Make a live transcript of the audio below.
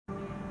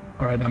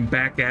All right, I'm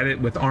back at it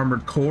with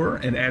Armored Core,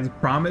 and as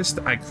promised,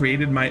 I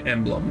created my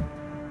emblem.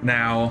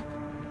 Now,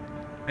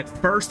 at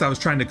first I was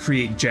trying to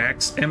create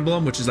Jack's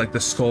emblem, which is like the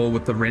skull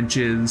with the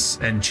wrenches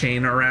and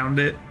chain around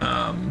it.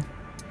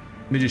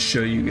 Let me just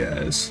show you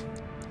guys.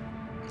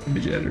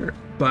 Image editor.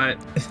 But,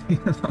 you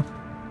know,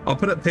 I'll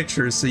put up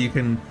pictures so you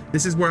can,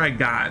 this is where I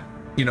got,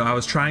 you know, I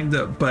was trying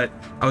to, but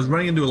I was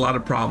running into a lot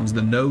of problems.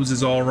 The nose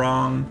is all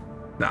wrong,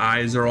 the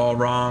eyes are all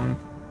wrong,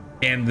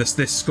 and this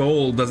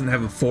skull doesn't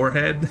have a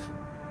forehead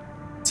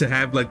to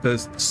have like the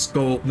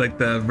skull, like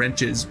the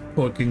wrenches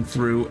poking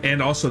through,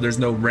 and also there's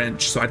no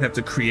wrench, so I'd have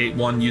to create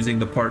one using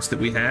the parts that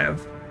we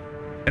have,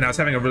 and I was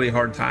having a really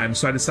hard time.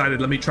 So I decided,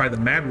 let me try the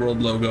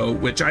MadWorld logo,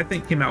 which I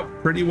think came out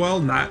pretty well,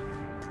 not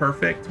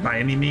perfect by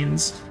any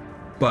means,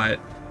 but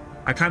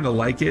I kind of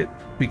like it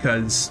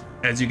because,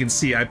 as you can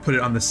see, I put it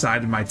on the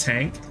side of my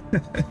tank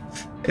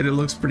and it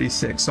looks pretty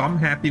sick. So I'm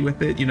happy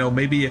with it. You know,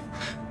 maybe if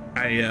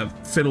I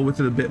fiddle with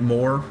it a bit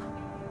more,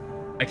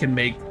 I can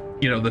make,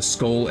 you know, the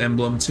skull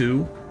emblem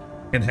too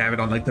and have it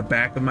on like the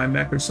back of my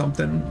mech or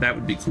something. That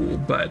would be cool,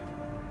 but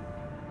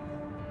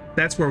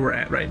that's where we're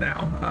at right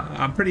now.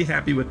 I'm pretty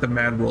happy with the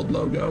MadWorld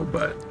logo,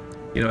 but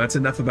you know, that's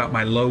enough about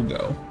my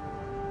logo.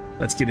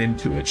 Let's get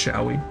into it,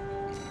 shall we?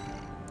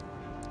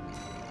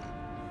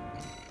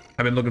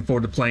 I've been looking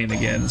forward to playing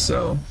again,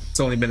 so it's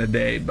only been a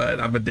day, but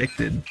I'm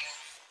addicted.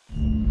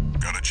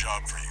 Got a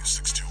job for you,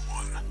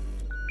 621.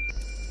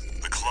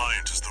 The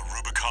client is the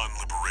Rubicon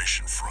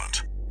Liberation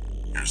Front.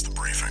 Here's the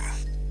briefing.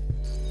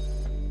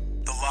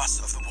 The loss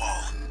of the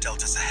wall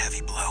dealt us a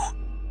heavy blow.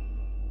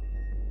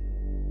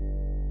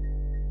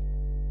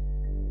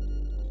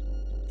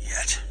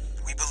 Yet,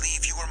 we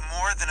believe you are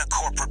more than a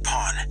corporate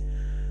pawn.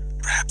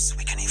 Perhaps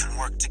we can even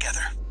work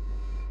together.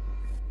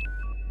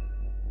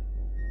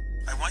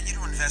 I want you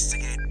to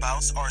investigate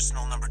Baus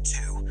Arsenal No.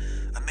 2,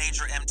 a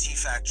major MT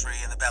factory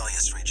in the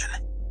Bellius region.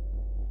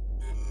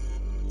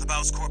 The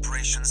Baus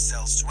Corporation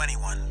sells to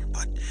anyone,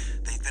 but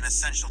they've been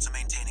essential to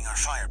maintaining our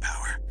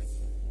firepower.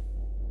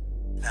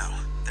 Now,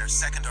 their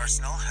second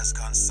arsenal has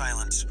gone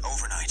silent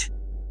overnight.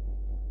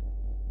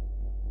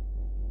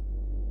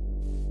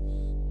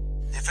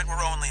 If it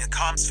were only a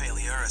comms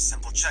failure, a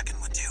simple check-in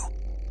would do.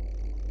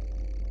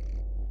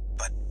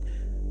 But,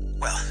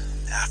 well,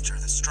 after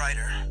the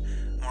Strider,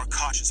 more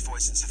cautious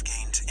voices have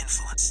gained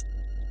influence.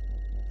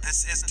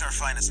 This isn't our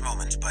finest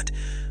moment, but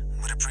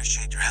would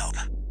appreciate your help.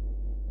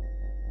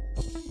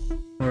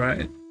 All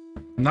right.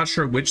 I'm not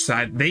sure which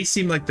side. They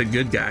seem like the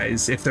good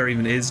guys, if there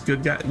even is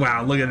good guys.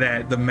 Wow, look at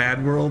that. The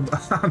MadWorld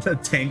on the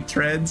tank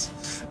treads.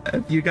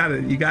 You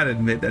gotta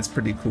admit that's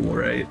pretty cool,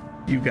 right?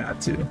 You got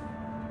to.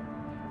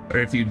 Or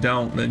if you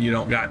don't, then you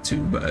don't got to,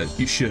 but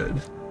you should.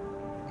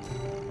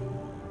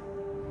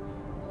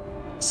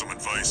 Some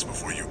advice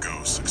before you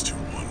go,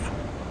 621.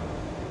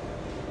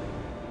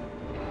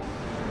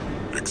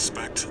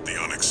 Expect the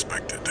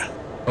unexpected.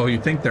 Oh, you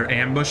think they're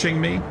ambushing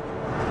me?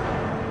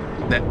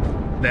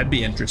 That'd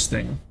be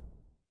interesting.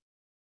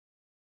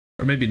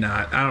 Or maybe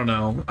not. I don't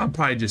know. I'm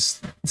probably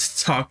just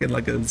talking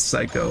like a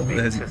psycho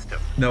that has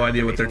no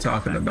idea what they're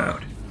talking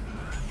about.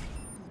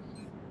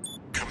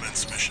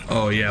 Commence mission.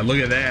 Oh yeah, look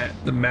at that.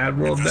 The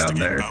MadWorld down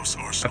there.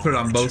 I put it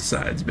on both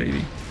sides,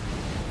 baby.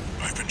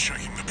 I've been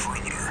checking the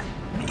perimeter,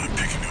 and I'm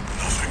picking up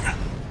nothing.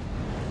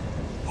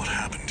 What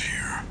happened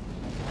here?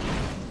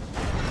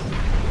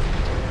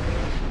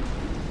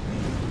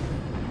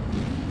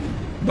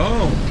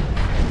 Boom.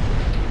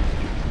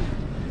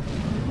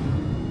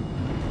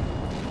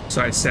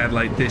 Sorry,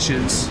 satellite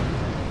dishes.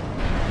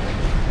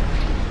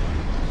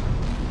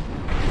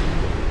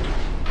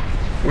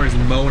 Where's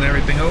mowing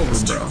everything over,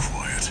 It's bro? too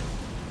quiet.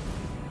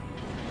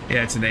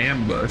 Yeah, it's an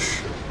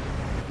ambush.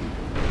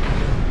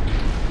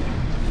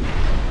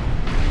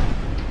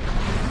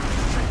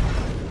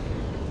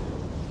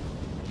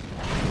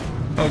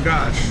 Oh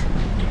gosh.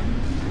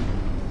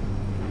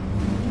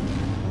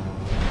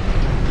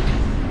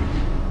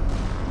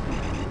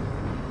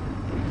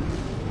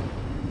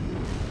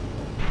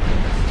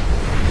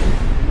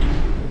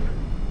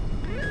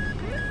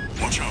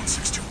 Watch out,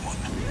 621.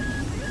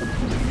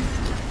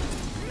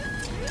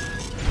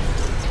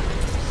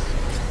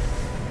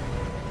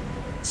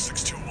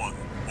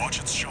 Watch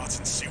its shots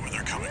and see where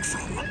they're coming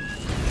from.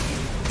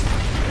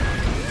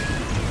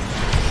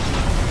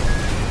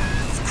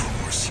 Of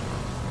course.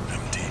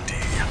 MDD.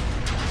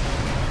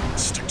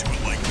 Stick to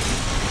it like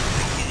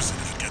you'll lose it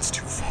if it gets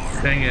too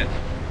far. Dang it.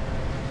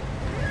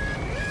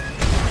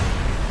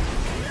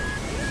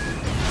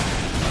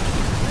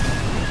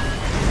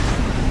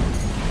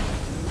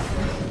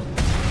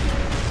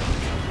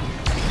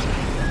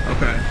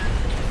 Okay.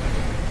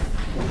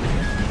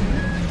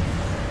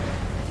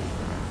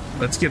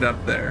 Let's get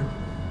up there.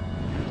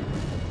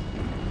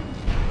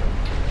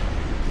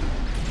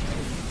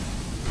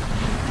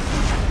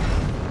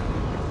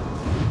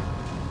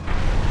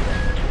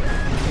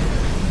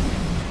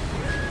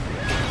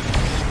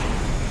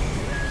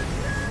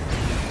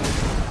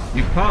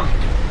 You punk.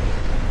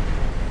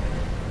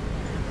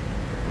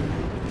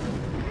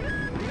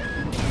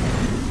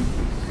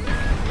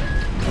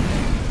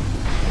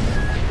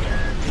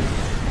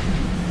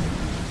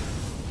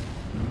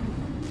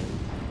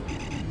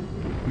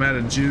 I'm out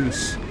of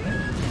juice.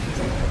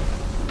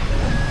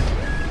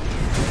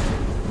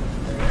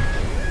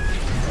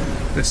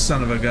 This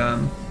son of a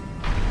gun.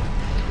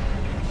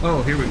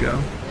 Oh, here we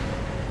go.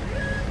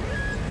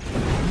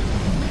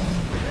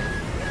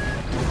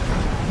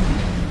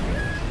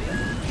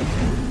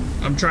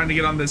 I'm trying to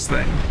get on this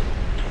thing.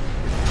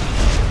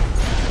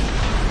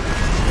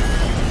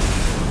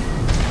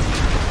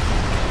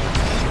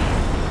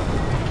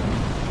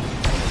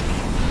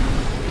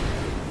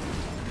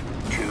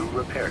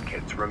 Repair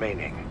kits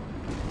remaining.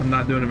 I'm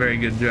not doing a very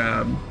good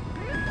job.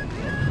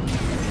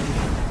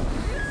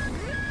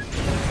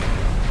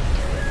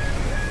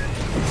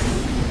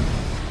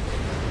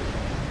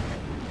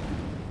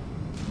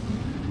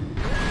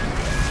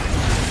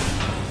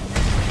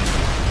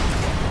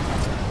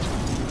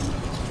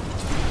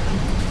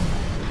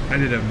 I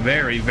did a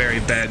very, very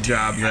bad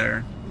job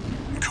there.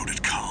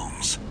 Encoded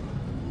comms.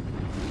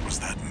 Was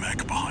that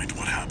mech behind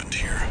what happened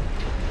here?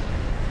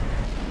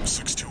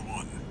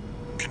 621.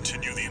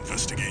 Continue the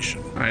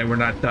investigation. Alright, we're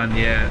not done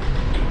yet.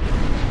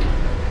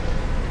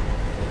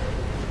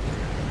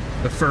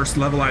 The first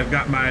level I've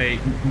got my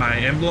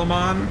emblem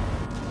on.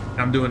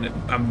 I'm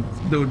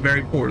doing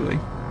very poorly.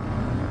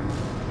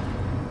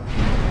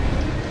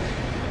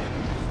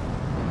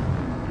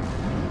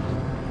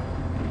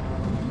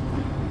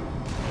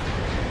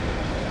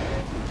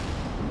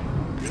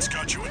 It's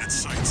got you in its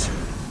sights.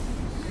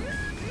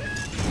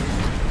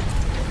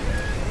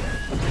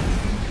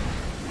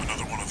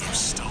 Another one of those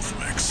stealth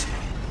mechs.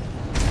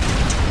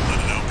 Let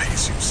it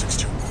outpace you,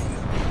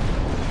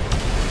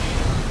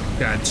 621.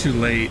 God, too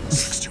late.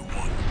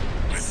 621.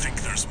 I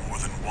think there's more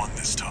than one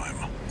this time.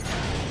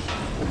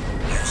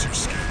 Use your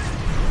skill.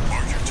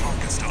 Mark your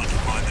targets to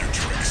undermine their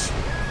tricks.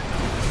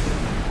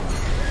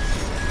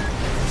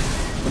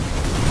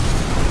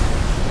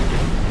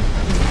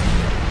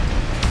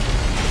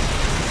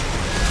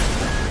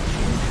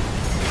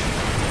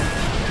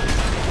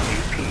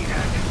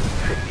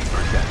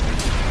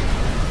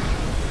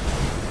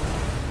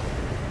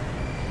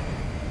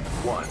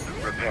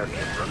 Repair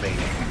kit remaining.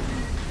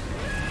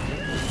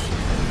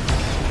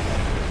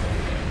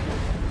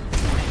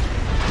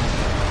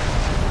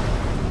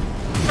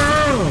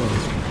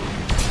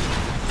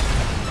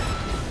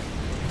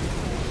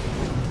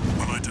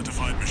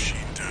 Unidentified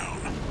machine down.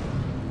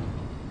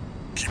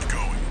 Keep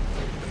going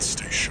and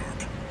stay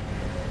sharp.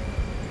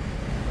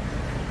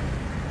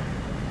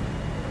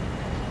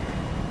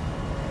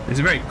 It's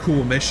a very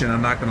cool mission,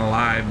 I'm not gonna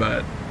lie,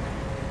 but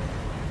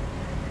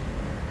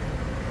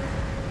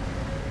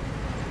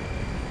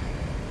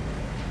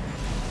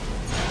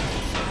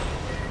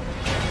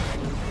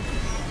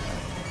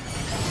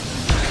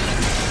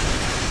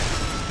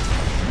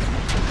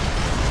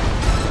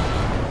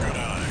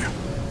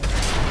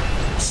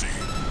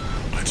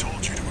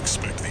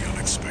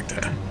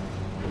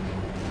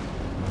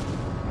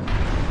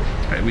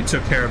we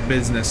took care of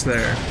business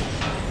there.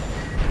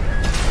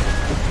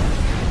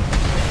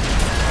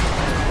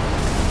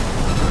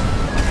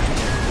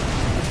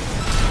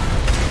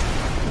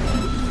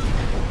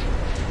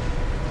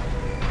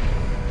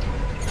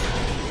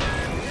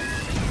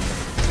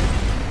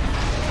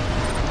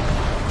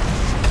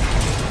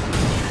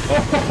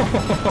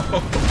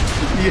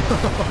 Yo,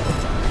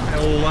 I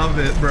love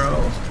it, bro.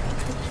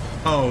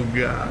 Oh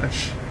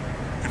gosh.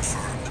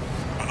 Confirmed.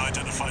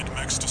 Unidentified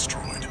mechs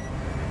destroyed.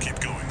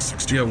 Keep going,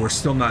 621. Yo, we're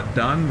still not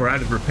done. We're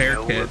out of repair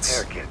kits.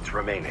 Repair kits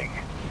remaining.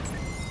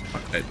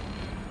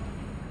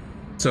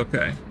 It's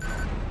okay.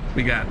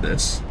 We got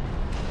this.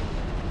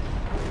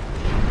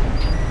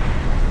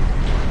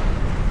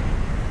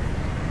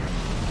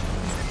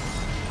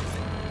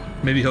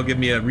 Maybe he'll give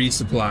me a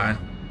resupply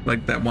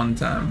like that one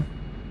time.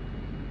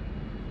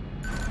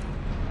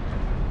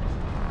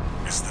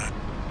 Is that a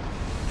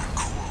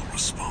cool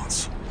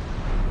response?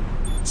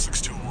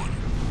 621,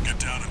 get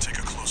down and take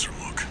a closer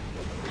look.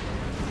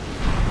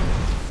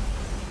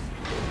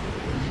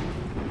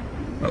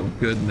 Oh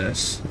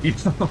goodness. Yo.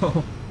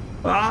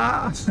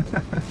 Ah.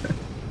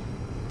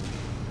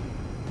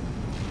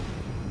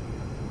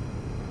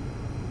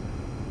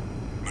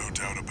 No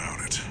doubt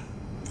about it.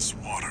 This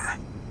water.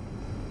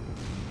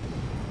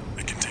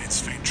 It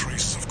contains faint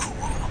traces of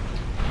coral.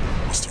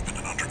 Must have been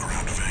an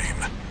underground vein.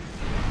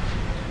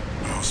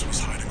 Mouse was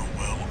hiding a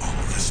well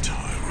all this time.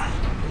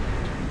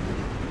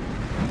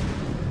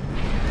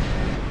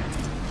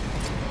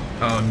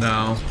 Oh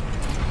no.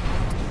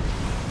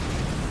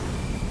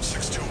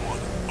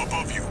 621,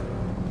 above you.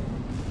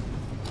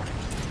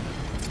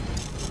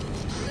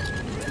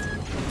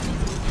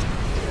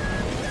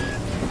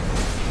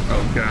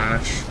 Oh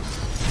gosh.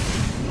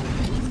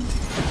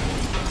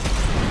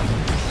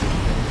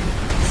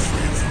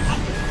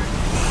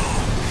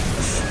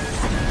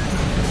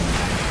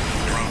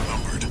 You're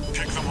outnumbered.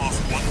 Pick them off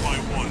one by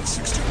one,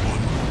 621.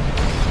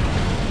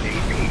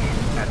 AP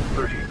at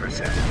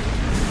 30%.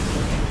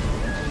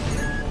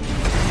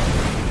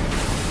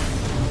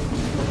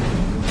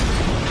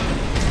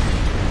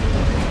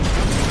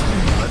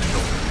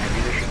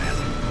 Ammunition at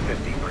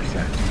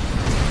 50%.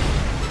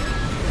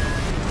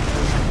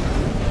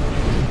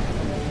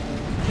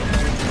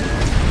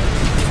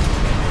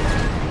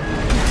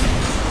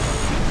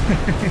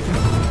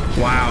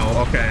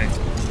 Wow, okay.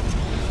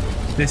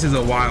 This is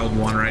a wild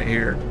one right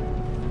here.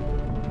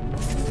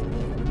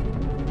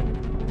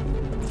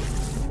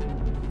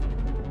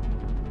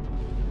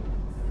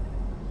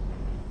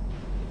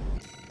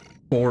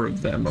 Four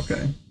of them,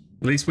 okay.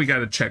 At least we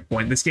got a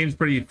checkpoint. This game's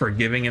pretty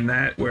forgiving in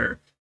that, where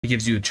it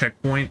gives you a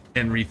checkpoint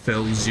and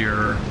refills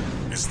your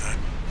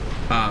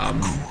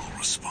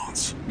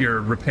response.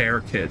 your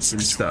repair kits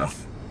and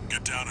stuff.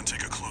 Get down and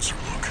take a closer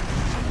look.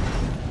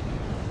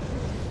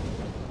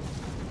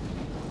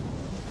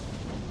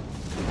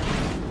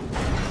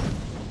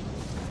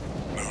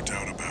 No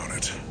doubt about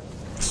it.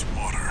 This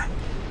water.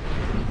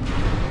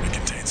 It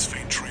contains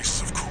faint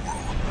traces of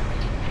coral.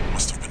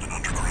 Must have been an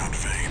underground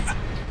vein.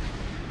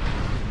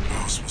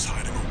 Ghost was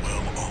hiding a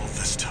well all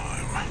this time.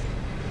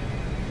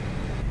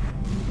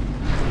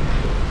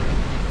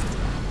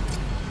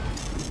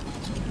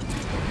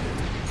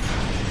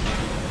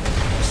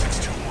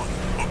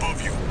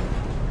 Above you.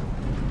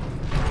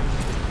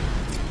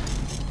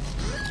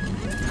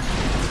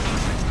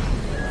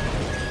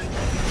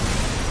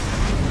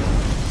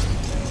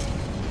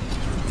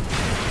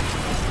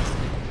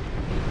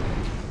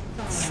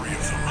 Three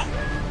of them.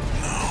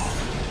 No.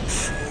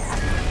 Four.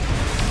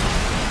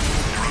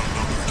 You're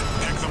outnumbered.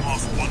 Kick them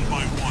off one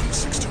by one,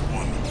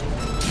 6-1.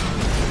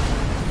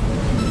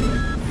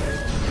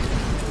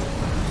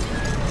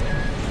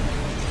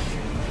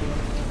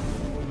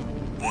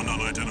 One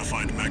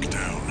unidentified mech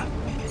down.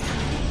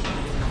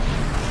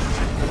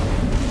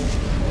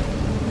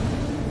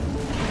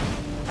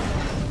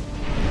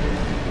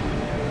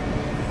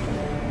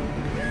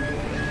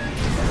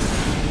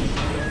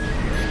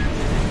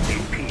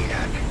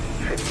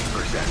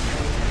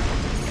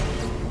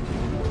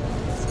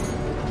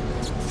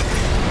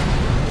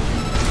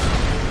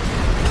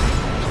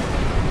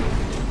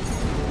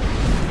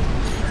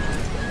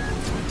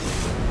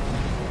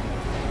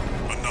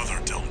 Another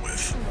dealt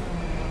with.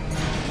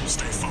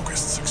 Stay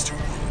focused, 6-1.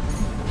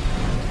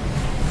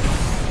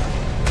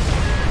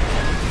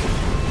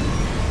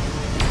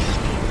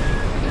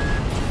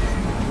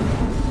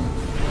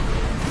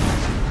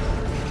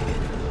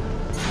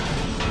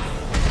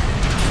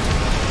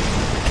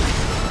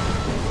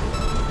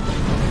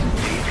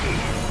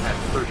 At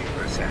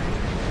 30%.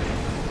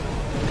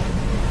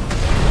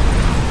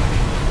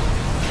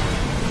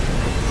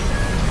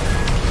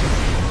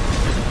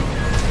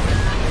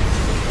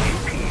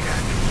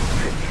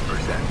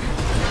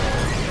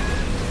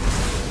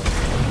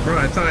 Bro,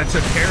 I thought I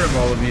took care of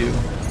all of you.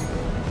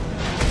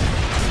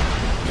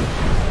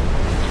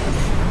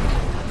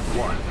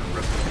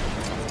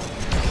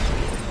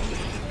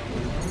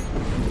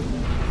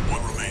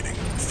 One remaining.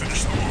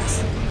 Finish them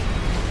off.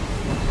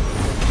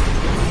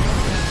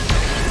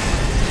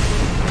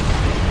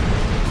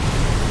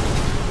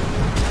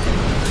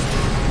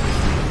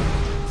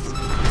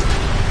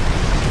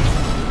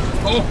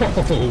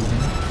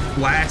 Oh,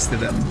 blasted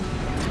him.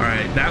 All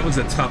right, that was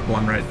a tough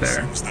one right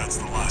there. Seems that's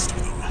the last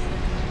of them.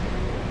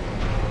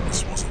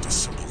 This wasn't a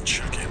simple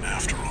check-in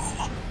after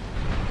all.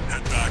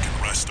 Head back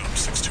and rest up,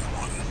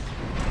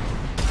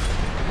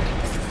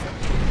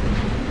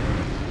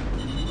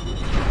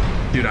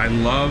 6-1. Dude, I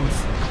love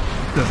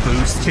the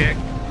boost kick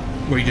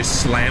where you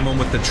just slam them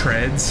with the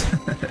treads.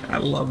 I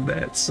love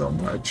that so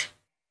much.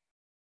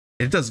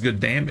 It does good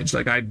damage.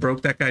 Like, I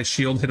broke that guy's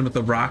shield, hit him with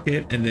a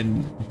rocket, and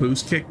then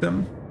boost kicked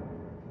him.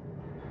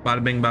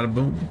 Bada bing, bada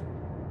boom.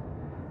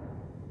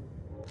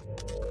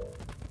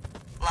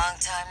 Long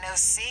time no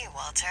see,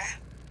 Walter.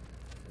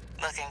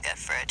 Looking good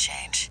for a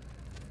change.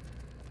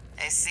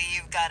 I see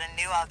you've got a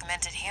new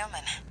augmented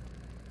human.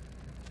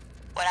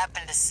 What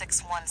happened to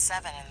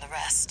 617 and the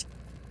rest?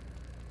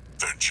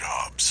 Their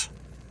jobs.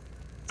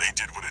 They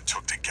did what it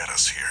took to get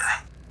us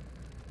here.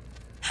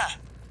 Huh.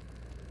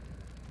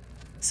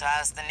 So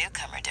how's the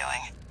newcomer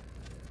doing?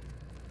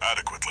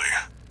 Adequately.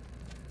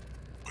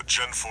 But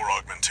Gen 4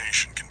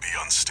 augmentation can be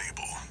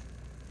unstable.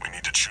 We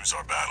need to choose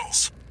our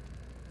battles.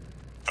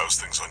 How's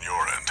things on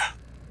your end?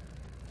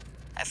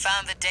 I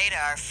found the data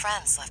our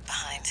friends left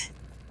behind.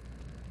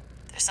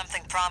 There's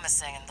something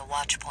promising in the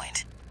watch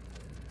point.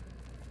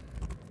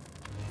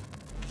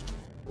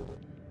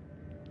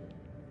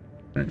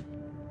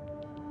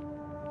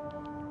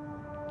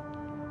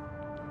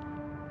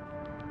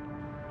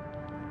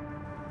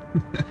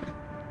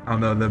 I don't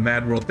know, the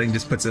MadWorld thing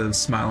just puts a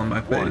smile on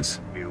my face.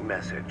 One new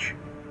message.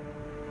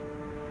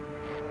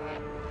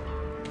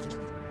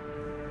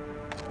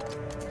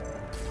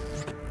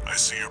 I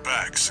see you're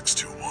back,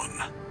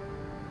 621.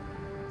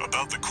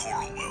 About the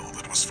coral well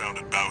that was found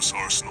at Baus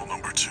Arsenal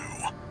number 2.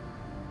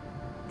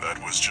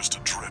 That was just a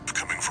drip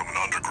coming from an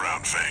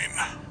underground vein,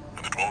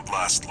 and it won't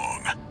last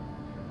long.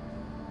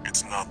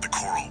 It's not the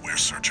coral we're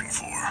searching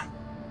for.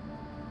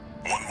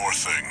 One more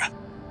thing.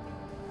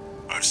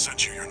 I've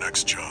sent you your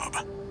next job.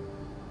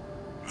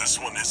 This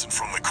one isn't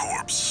from the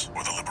Corps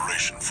or the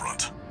Liberation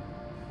Front.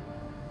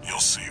 You'll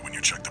see when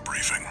you check the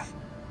briefing.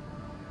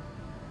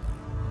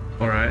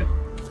 All right.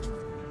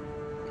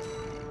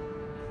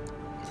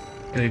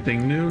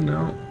 Anything new?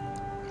 No.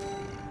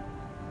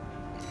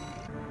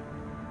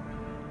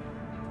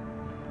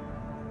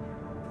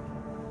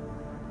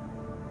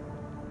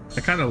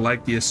 I kind of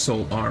like the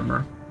assault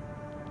armor.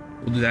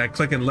 We'll do that.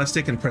 Click and left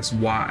stick and press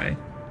Y.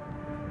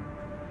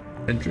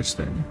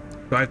 Interesting.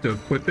 Do I have to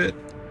equip it?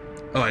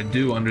 Oh, I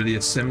do under the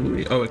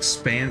assembly. Oh,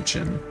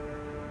 expansion.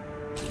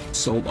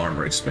 Assault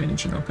armor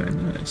expansion. Okay,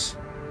 nice.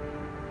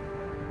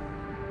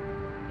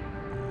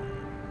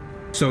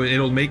 So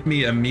it'll make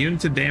me immune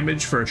to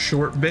damage for a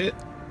short bit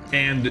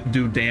and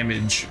do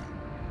damage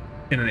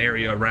in an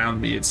area around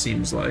me, it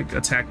seems like.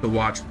 Attack the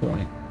watch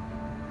point.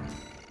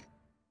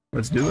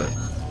 Let's do it.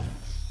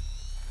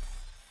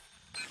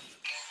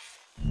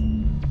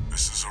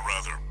 This is a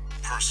rather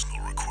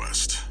personal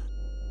request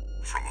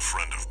from a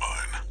friend of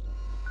mine.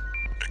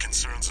 It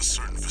concerns a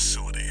certain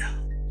facility,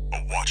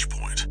 a watch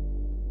point.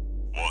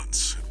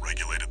 Once, it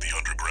regulated the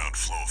underground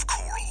flow of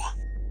coral.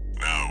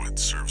 Now it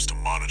serves to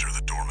monitor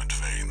the dormant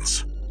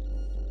veins.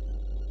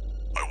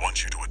 I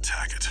want you to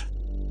attack it.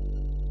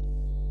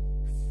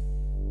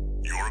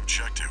 Your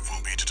objective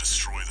will be to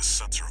destroy the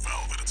sensor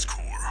valve at its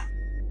core.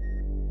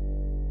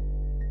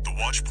 The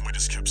watch point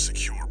is kept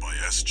secure by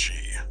SG,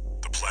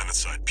 the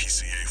planetside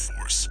PCA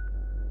force,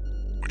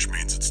 which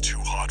means it's too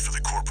hot for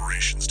the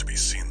corporations to be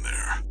seen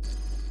there.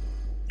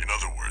 In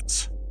other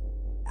words,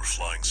 we're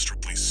flying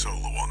strictly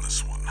solo on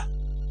this one.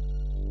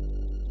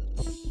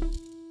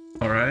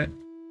 All right.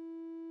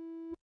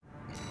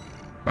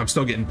 I'm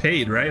still getting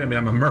paid, right? I mean,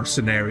 I'm a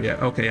mercenary.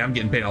 Okay, I'm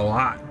getting paid a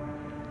lot.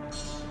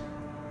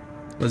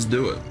 Let's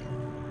do it.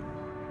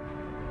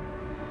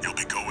 You'll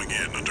be going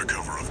in under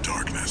cover of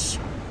darkness.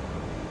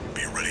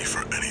 Be ready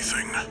for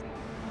anything.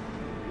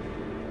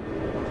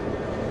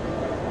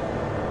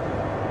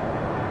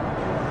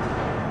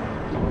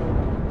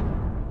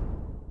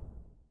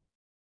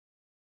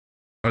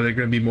 Are there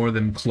going to be more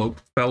than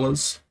cloaked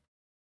fellas?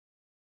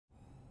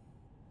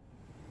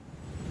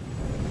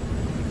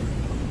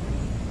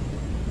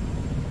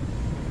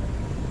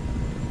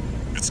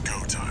 It's go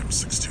time,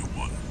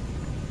 621.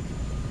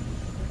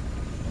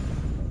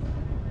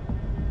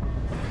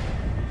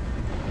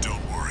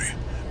 Don't worry,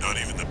 not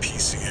even the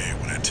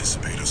PCA would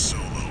anticipate a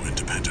solo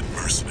independent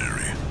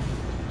mercenary.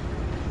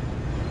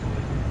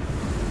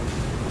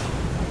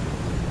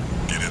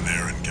 Get in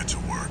there and get to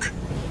work.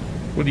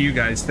 What do you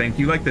guys think?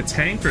 Do you like the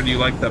tank or do you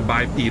like the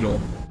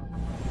bipedal?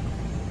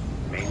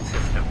 Main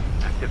system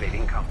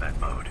activating combat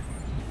mode.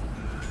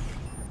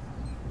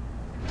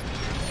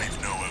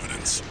 Leave no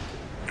evidence.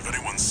 If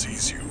anyone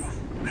sees you,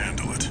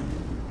 handle it.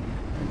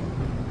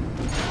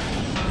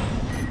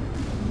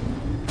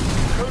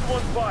 Code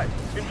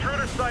 1-5.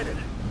 Intruder sighted.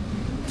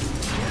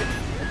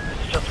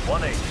 It's just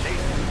 1AC.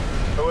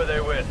 Who are they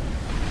with?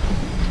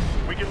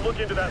 We can look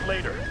into that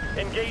later.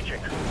 Engaging.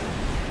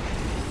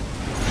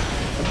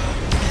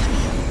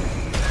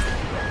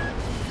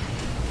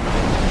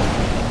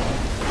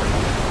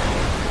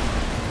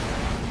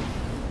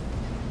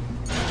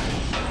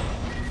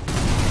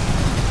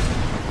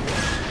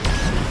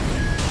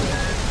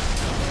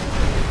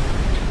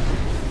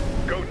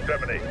 Code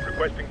 7-8,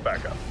 requesting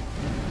backup.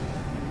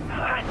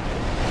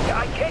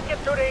 I can't get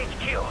through to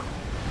HQ.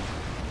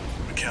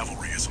 The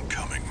cavalry isn't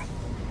coming.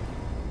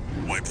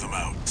 Wipe them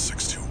out,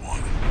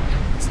 621.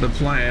 It's the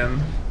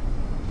plan.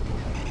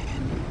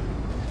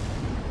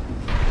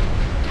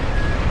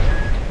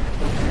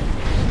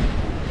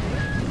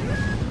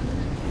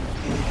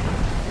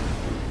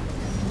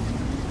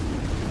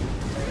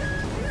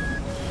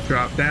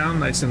 Drop down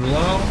nice and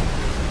low.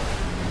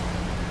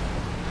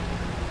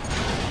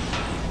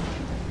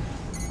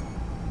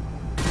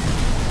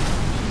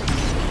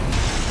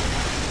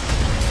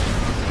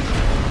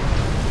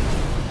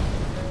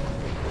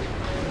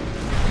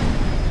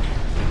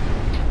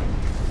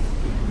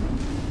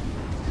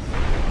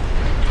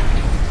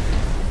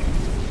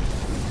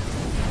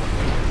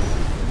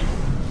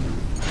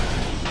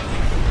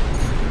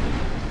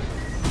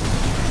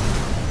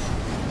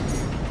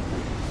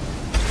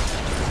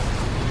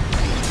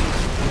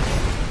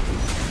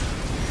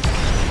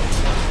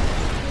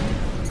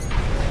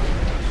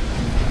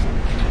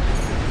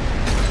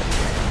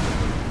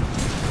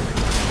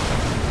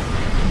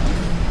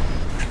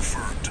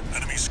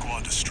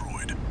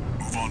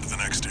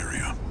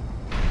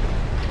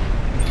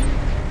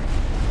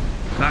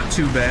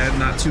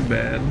 Not too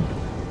bad.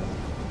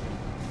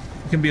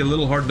 It can be a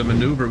little hard to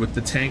maneuver with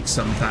the tank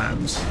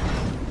sometimes.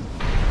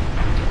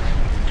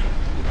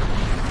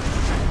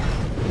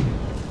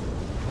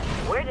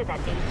 Where did that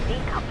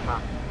AC come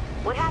from?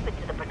 What happened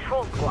to the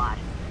patrol squad?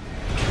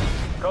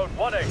 Code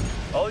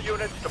 1-8. All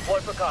units deploy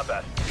for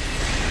combat.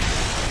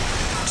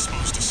 We're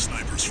exposed to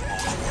snipers from all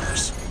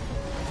corners.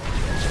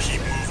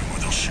 Keep moving or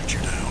they'll shoot you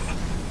down.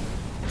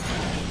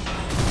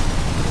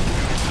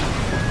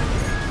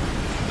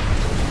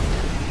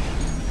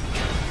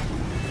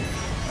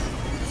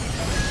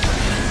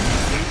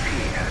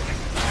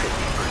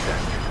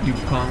 You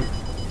punk.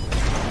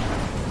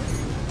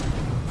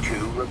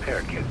 2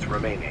 repair kits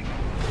remaining.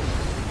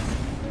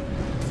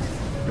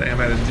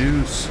 Damn, out of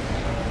juice.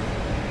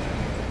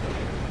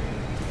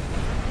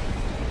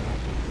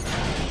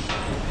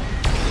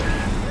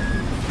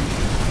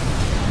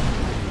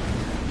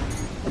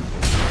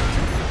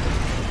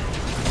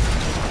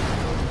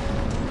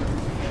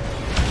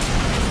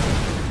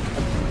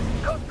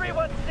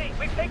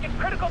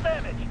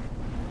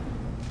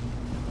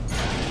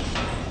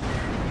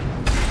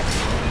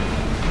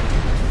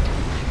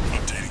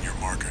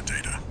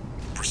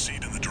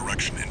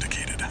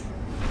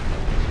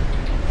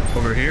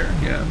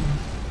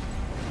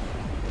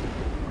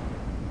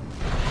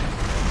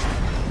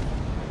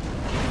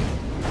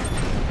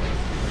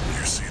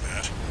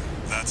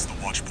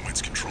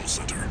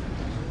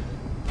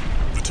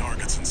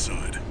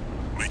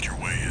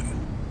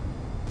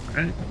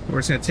 We're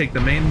just gonna take the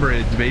main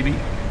bridge, baby.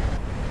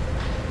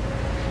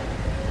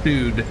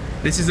 Dude,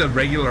 this is a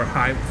regular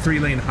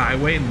 3-lane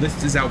highway, and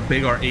this is how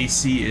big our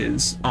AC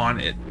is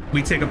on it.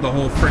 We take up the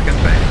whole frickin'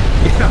 thing.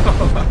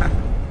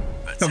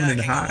 Coming in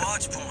high.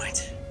 Watch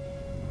point.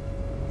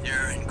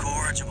 You're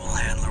incorrigible,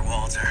 Handler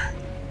Walter.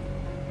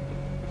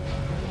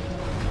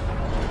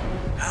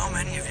 How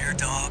many of your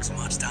dogs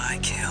must I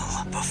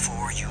kill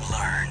before you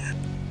learn?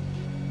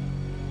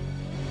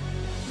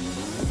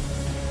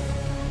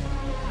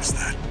 Is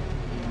that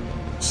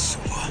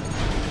Sula?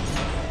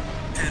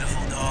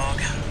 Pitiful dog.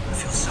 I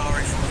feel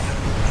sorry for you.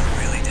 I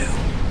really do.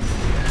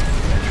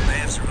 You may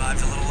have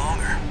survived a little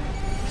longer.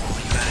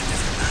 Only you had a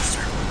different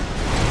master.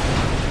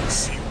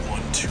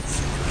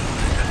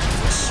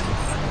 C-1249.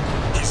 Sula.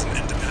 He's an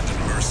independent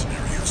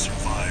mercenary who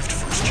survived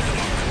first-gen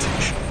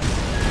augmentation.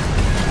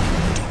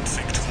 Don't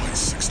think twice,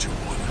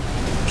 621.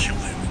 Kill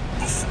him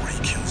before he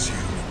kills you.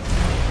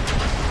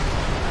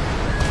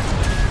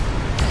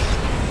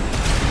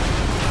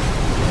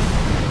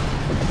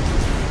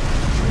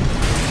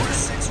 Where's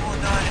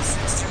 619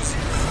 and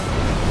 620?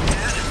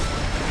 Dead?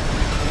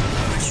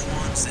 Which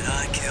ones did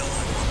I kill,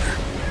 I wonder?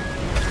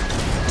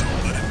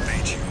 Don't let it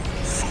bait you.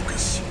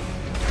 Focus.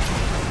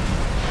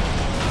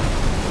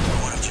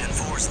 What of Gen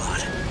 4's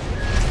lot?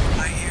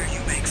 I hear you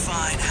make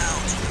fine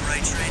hounds with the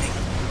right training.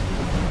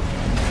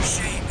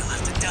 Shame you'll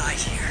have to die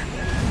here.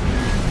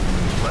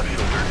 Left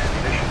shoulder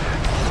ammunition at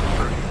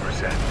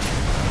 30%.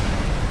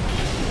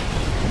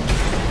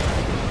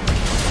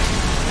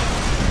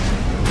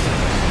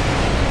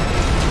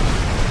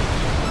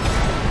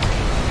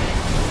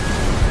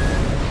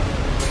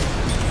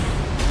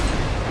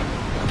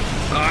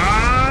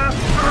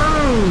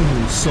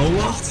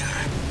 Solo?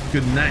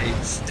 Good night.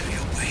 Stay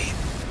away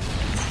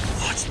from the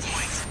watch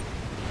point.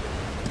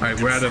 Alright,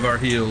 we're out of our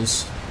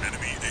heals.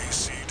 Enemy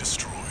AC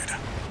destroyed.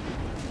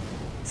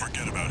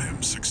 Forget about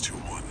him,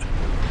 621.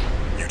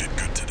 You did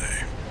good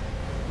today.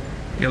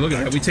 Yeah, look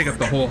at that. We take up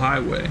the whole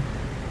highway.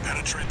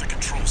 Penetrate the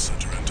control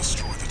center and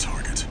destroy the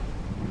target.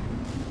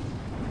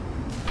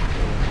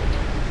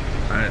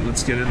 Alright,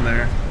 let's get in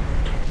there.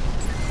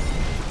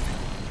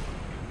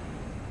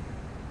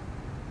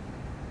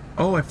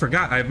 Oh, I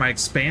forgot. I have my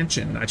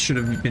expansion. I should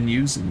have been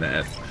using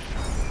that.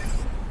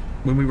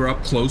 When we were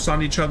up close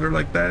on each other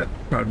like that,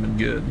 probably been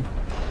good.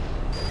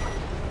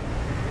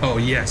 Oh,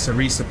 yes, a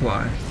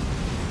resupply.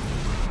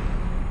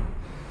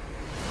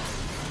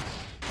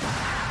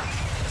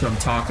 That's what I'm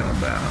talking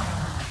about.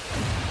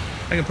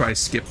 I can probably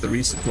skip the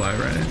resupply,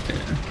 right?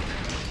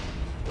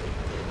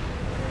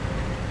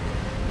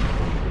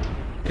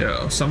 Yeah.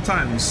 Yo,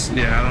 sometimes,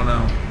 yeah, I don't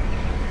know.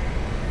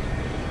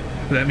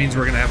 But that means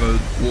we're gonna have a,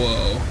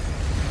 whoa.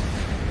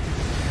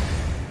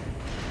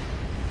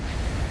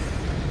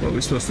 What, are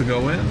we supposed to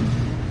go in?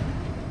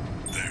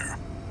 There.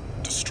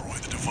 Destroy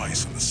the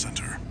device in the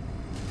center.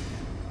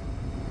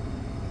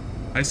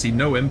 I see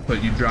no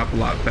input, you drop a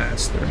lot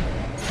faster.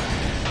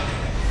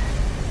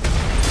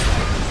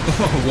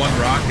 Oh, one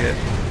rocket.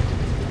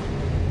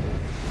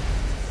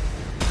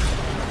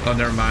 Oh,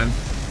 never mind.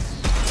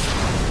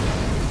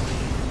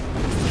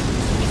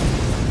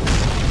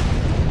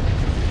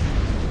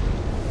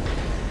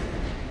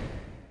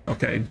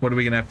 Okay, what are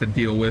we gonna have to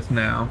deal with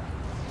now?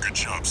 Good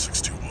job,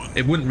 621.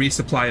 It wouldn't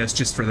resupply us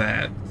just for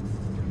that.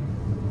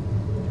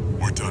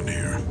 We're done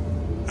here.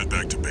 Head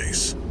back to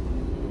base.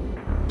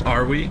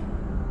 Are we?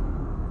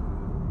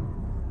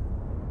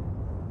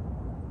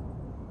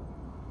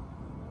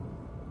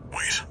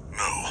 Wait,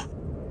 no.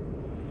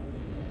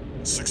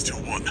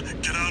 621,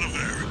 get out of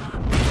there!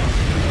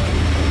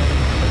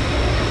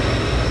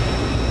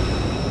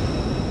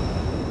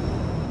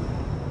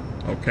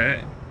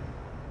 Okay.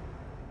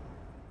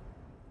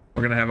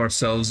 We're gonna have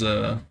ourselves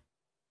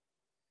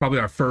probably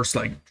our first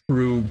like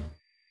true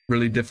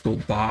really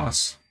difficult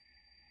boss.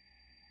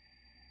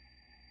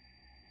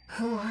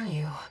 Who are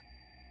you?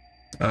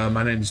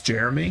 My name's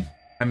Jeremy.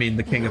 I mean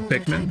the King of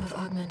Pikmin. Type of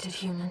augmented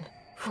human,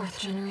 4th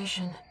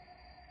generation.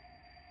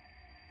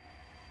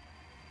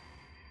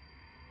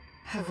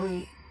 Have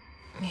we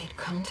made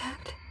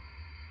contact?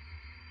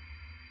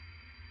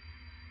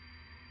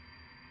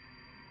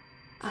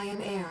 I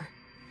am Air,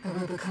 a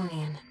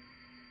Rubiconian.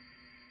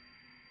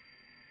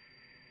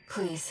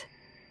 Please,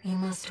 you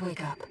must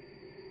wake up.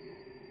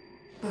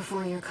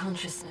 Before your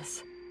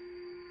consciousness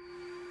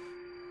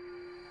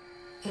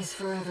is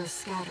forever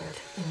scattered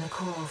in the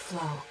coral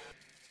flow.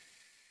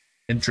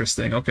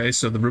 Interesting. Okay,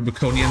 so the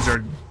Rubiconians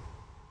are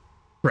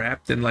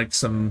trapped in like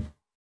some...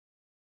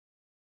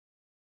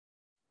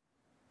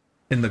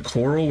 in the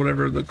coral,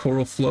 whatever the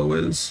coral flow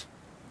is.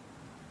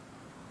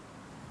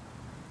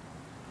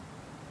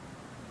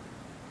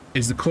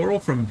 Is the coral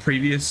from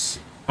previous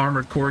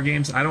Armored Core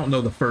games? I don't know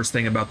the first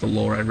thing about the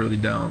lore, I really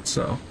don't,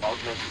 so...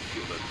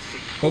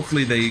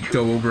 hopefully they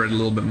go over it a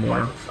little bit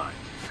more.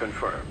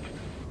 Confirmed.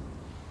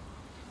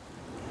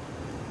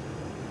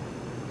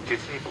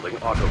 Disabling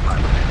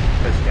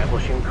autopilot.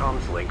 Establishing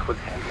comms link with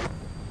Handler.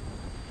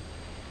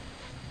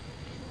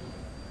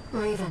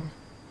 Raven.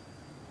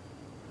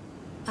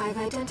 I've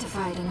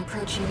identified an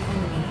approaching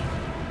enemy.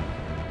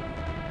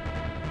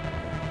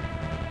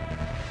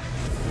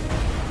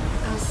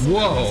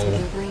 Whoa.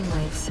 Your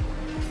brainwaves.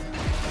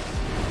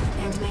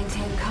 And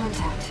maintain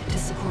contact to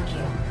support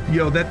you.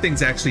 Yo, that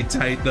thing's actually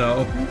tight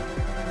though. Main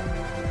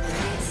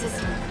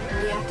system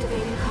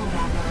reactivating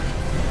combat mode.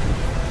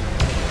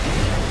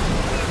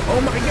 Oh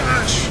my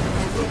gosh!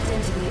 I've looked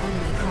into the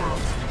enemy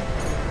craft.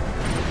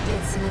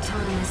 It's an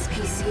autonomous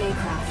PCA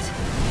craft,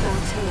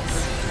 Balteus.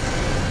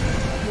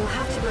 You'll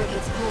have to break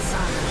its pulse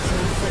armor to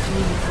inflict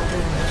meaningful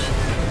damage.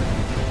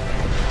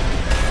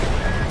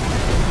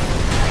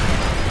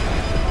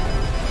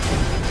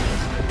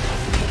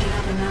 Picking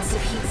up a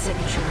massive heat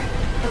signature.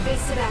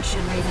 Evasive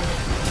action, Raven.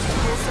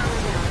 Pulse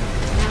armor down.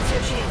 Now's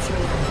your chance,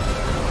 Raven.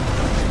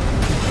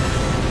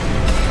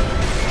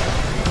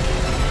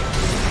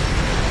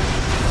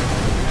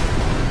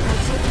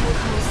 I've taken the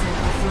constant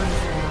offline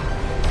for now.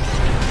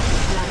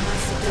 That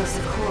massive dose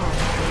of coral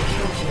really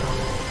killed you.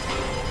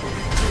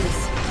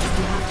 Please,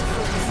 you have to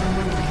focus on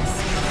memories.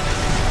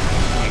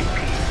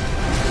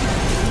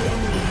 The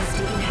enemy has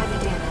taken heavy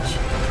damage.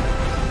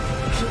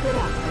 Keep it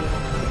up,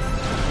 Raven.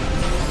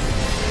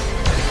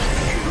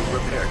 2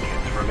 repair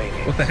kits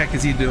remaining. What the heck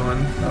is he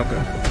doing?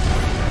 Okay.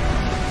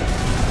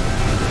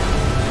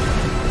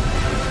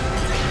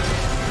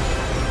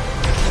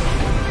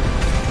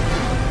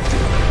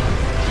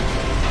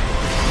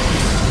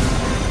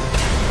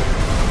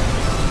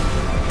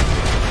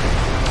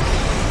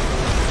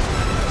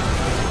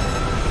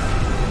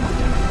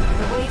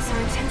 The waves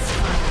are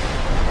intensifying.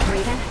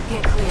 Raven,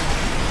 get clear.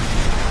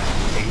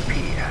 AP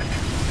at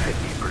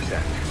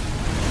 50%.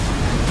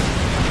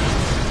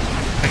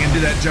 I can do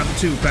that jump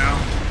too, pal.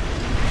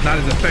 Not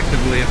as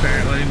effectively,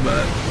 apparently,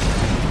 but...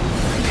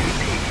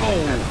 AP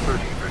at 30%.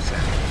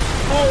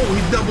 Oh,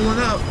 he's doubling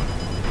up.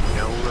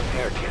 No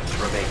repair kits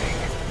remaining.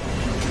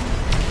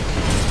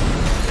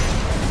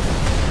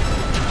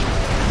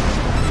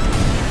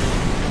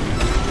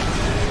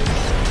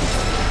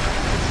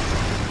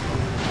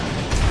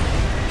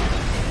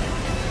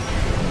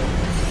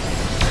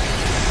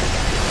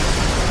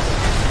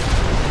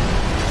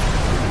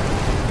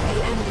 The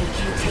enemy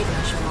can't take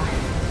much more.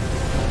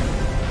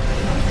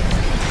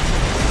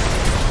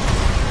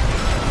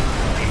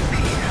 AP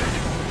at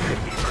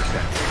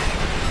 50%.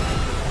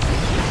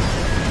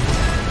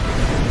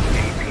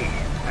 AP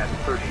at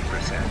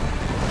 30%.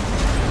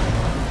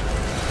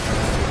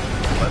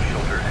 Left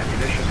shoulder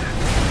ammunition at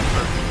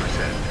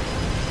 30%.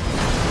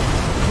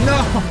 No!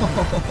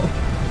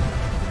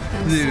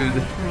 I'm Dude. sorry,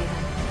 Raven.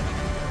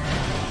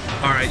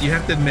 Alright, you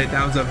have to admit,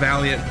 that was a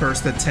valiant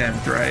first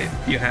attempt, right?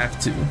 You have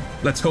to.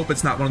 Let's hope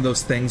it's not one of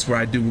those things where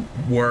I do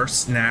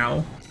worse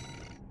now.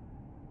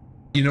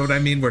 You know what I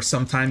mean? Where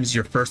sometimes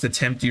your first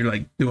attempt, you're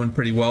like doing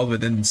pretty well,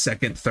 but then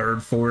second,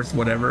 third, fourth,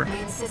 whatever.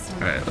 Main system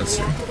Alright, let's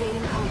see.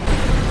 reactivating combat.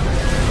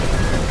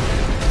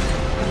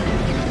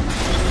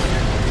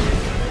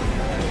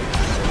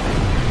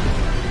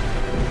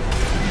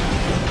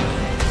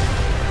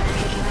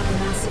 Picking up a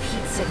massive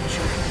heat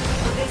signature.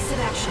 Evasive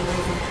action,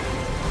 Raven.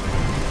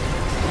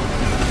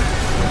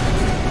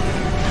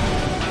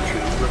 2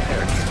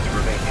 repair kits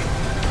remaining.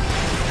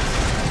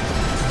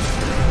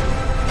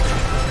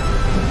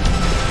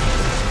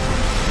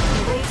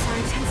 The waves are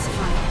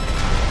intensifying.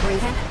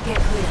 Raven, get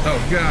clear. Oh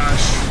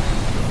gosh.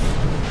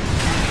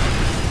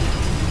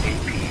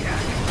 AP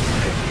at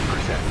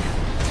 50%.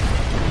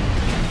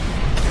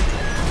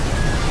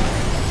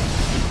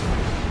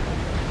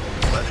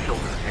 Left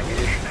shoulder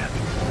ammunition at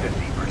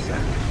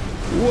 50%.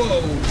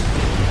 Whoa!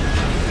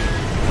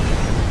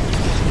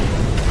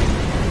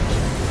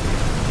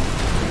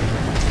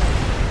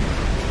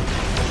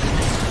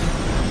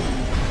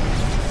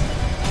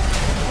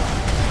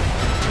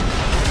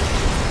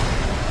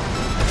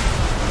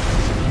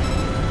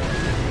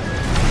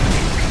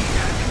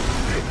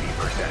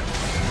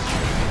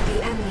 The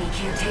enemy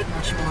can't take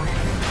much more.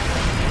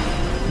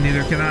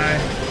 Neither can I.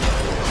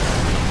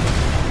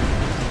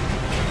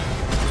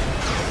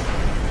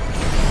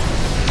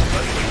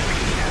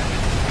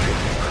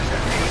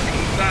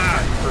 Ah!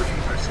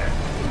 30%.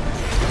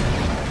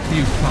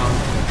 You punk.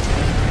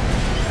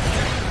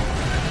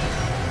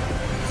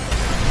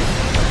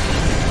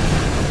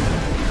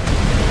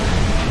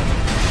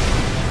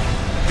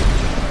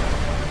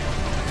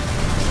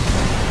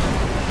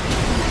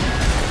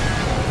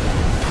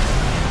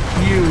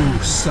 You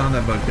son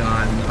of a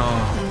gun.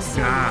 Oh,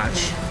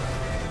 gosh.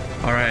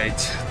 Alright.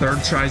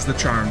 Third tries the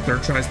charm.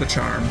 Third tries the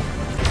charm. The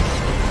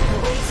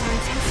waves are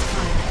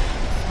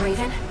intensifying.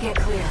 Raven, get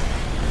clear.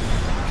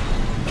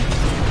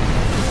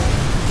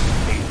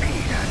 AP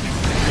at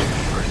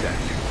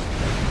 50%.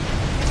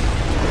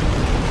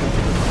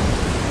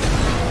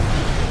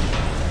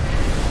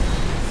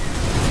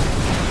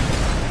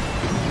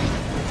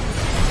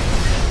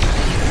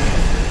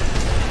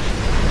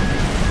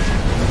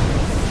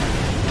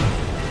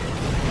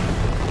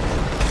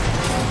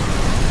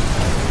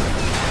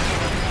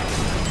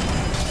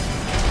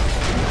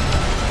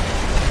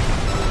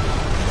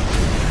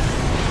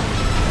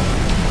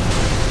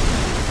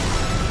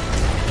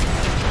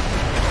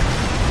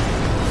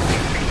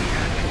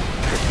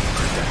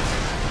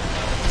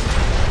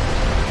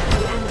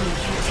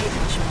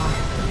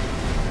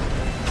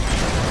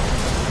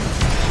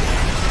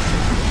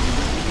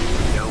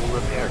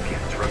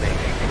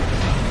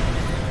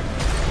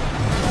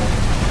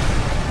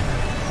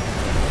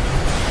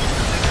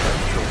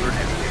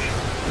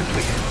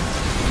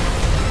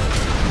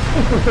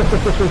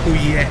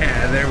 Oh,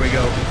 yeah, there we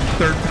go.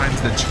 Third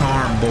time's the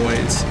charm,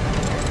 boys.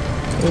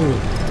 Oh.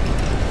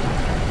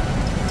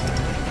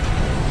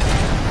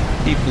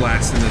 Keep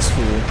blasting this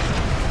fool.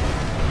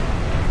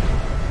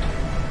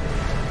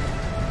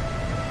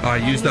 Oh, I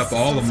used up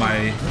all of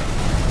my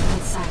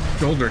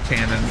shoulder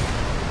cannon.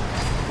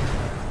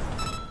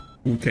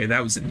 Okay,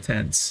 that was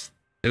intense.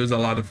 It was a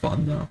lot of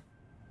fun, though.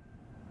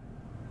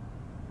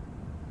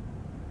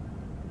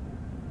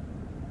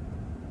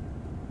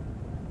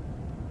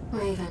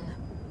 Raven.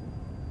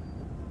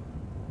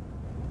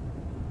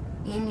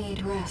 You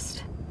need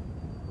rest.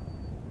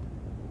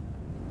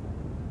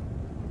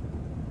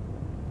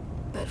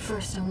 But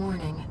first, a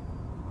warning.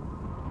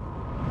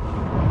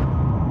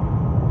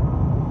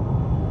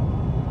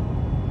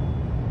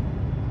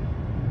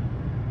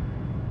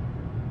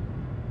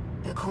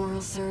 The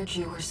coral surge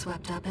you were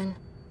swept up in?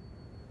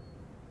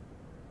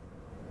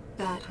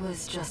 That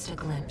was just a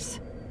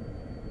glimpse.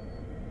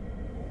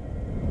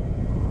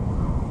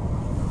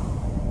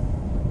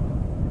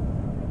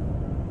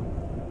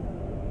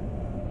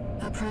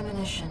 A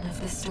premonition of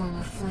the storm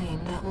of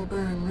flame that will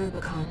burn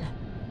Rubicon.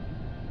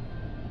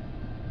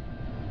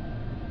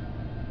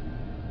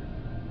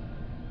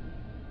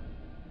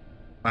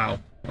 Wow.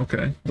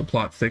 Okay. The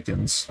plot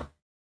thickens.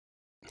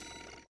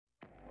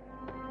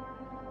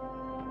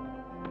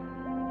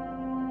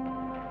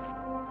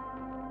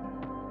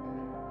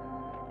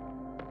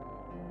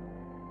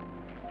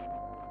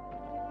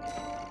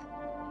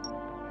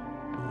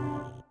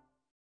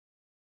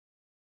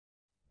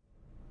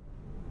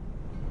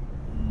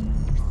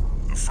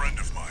 A friend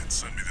of mine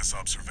sent me this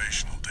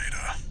observational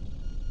data.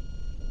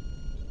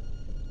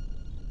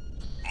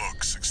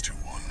 Look,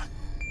 621.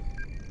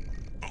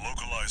 A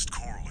localized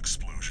coral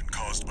explosion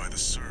caused by the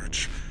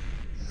surge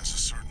has a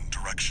certain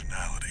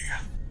directionality.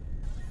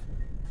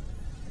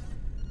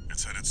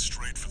 It's headed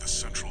straight for the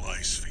central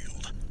ice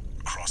field,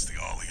 across the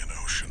Aalian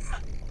Ocean.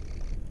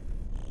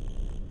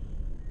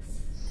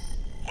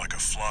 Like a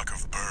flock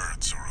of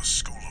birds or a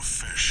school of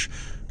fish,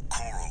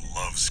 coral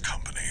loves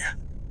company.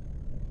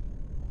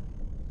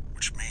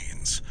 Which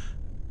means,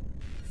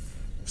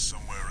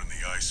 somewhere in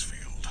the ice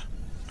field,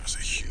 there's a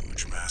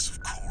huge mass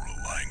of coral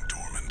lying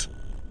dormant.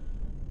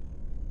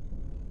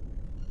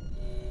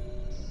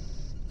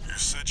 You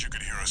said you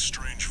could hear a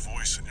strange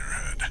voice in your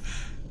head.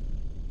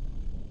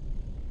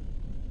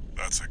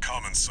 That's a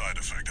common side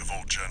effect of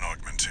old-gen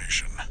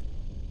augmentation.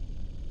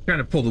 Trying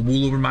to pull the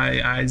wool over my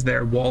eyes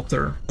there,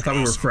 Walter. I thought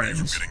we were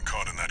friends. Getting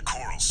caught in that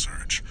coral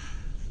surge.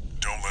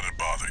 Don't let it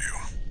bother you.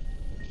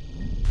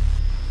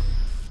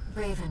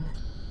 Raven.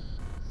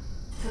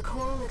 The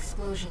coral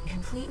explosion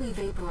completely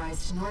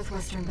vaporized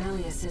northwestern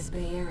Belius's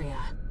Bay Area.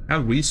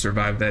 How'd we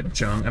survive that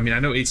junk? I mean, I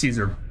know ACs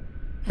are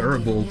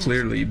durable,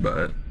 clearly,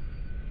 but...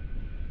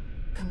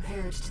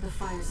 Compared to the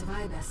fires of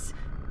Ibis,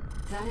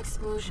 that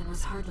explosion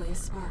was hardly a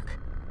spark.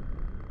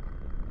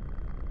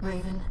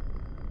 Raven,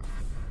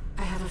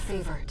 I have a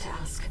favor to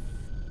ask.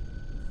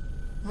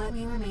 Let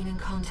me remain in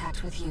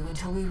contact with you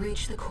until we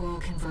reach the coral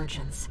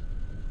convergence.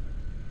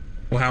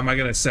 Well, how am I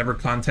gonna sever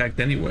contact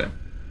anyway?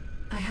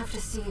 I have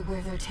to see where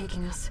they're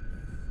taking us.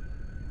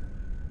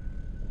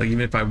 Like,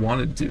 even if I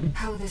wanted to.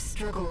 How this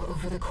struggle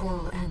over the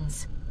coral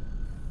ends.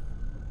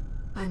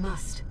 I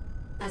must,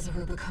 as a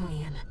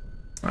Rubiconian.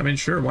 I mean,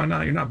 sure, why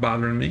not? You're not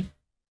bothering me.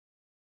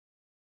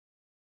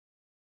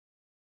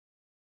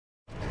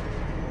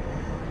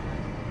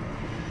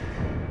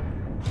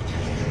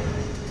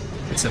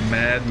 It's a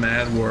mad,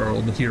 mad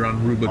world here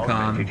on Rubicon.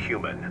 Augmented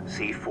human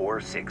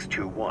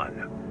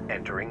C4621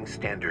 entering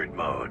standard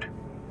mode.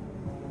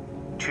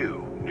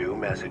 2 new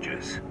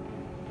messages.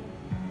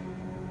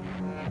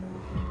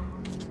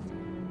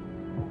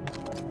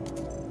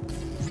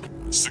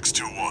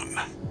 "621,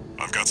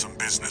 I've got some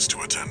business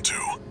to attend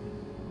to.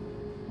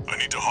 I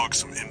need to hawk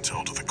some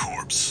intel to the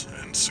corpse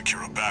and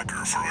secure a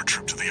backer for our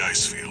trip to the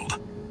ice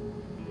field.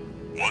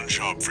 One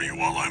job for you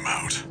while I'm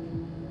out.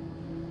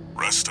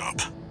 Rest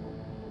up.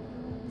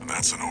 And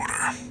that's an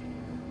order."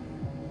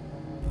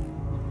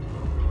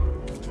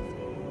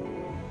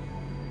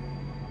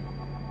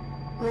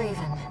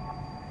 Raven,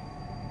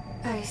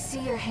 I see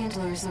your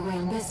handler's away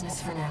on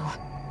business for now.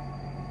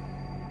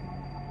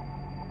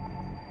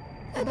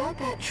 About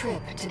that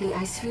trip to the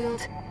ice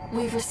field,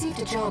 we've received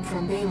a job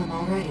from Balaam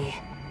already.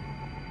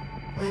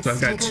 Let's So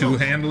I've got take a 2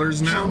 look, handlers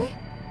shall now? we?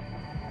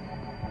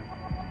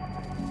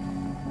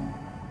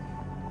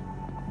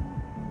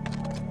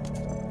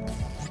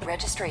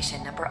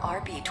 Registration number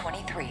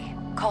RB23,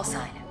 call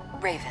sign,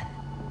 Raven.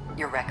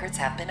 Your records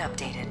have been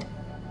updated.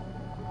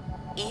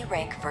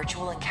 E-rank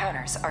virtual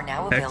encounters are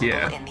now Heck available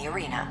yeah. in the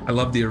arena. I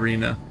love the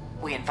arena.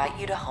 We invite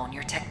you to hone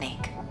your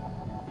technique.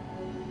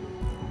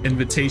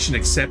 Invitation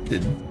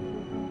accepted.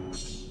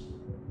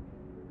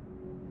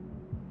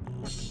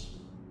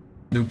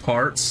 New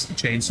parts.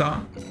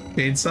 Chainsaw.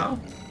 Chainsaw.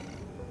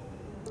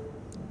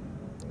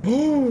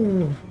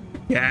 Oh,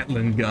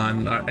 Gatling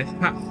gun.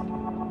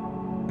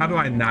 How do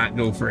I not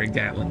go for a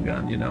Gatling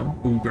gun, you know?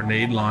 Ooh,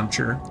 grenade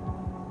launcher.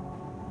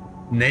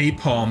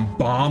 Napalm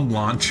bomb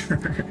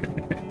launcher.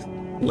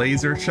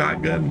 Laser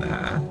shotgun?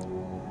 Nah.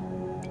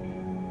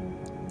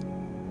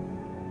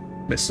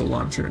 missile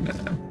launcher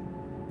now.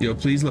 Yo,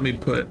 please let me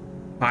put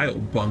pile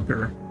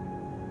bunker.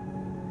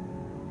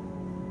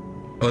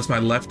 Oh, it's my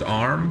left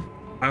arm.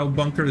 Pile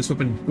bunker. This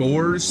weapon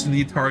gores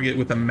the target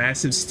with a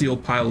massive steel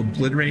pile,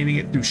 obliterating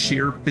it through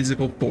sheer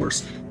physical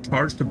force.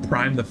 Charged to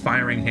prime the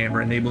firing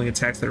hammer, enabling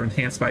attacks that are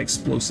enhanced by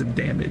explosive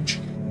damage.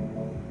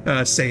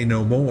 Say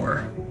no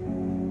more.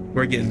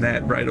 We're getting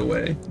that right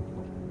away.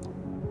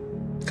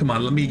 Come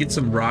on, let me get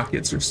some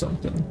rockets or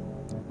something.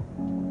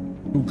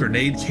 Ooh,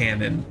 grenade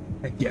cannon.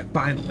 Heck yeah,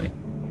 finally.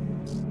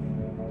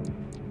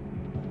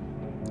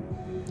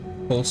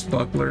 Pulse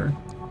buckler.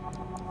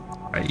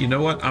 Alright, you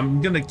know what?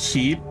 I'm gonna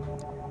keep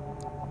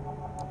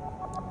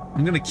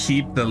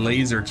the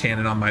laser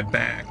cannon on my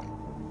back.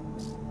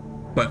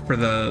 But for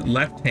the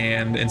left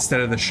hand,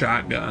 instead of the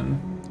shotgun.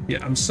 Yeah,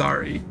 I'm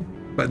sorry.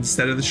 But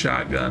instead of the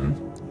shotgun.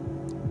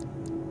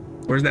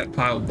 Where's that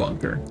pile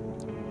bunker?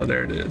 Oh,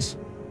 there it is.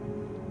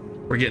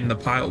 We're getting the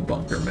pile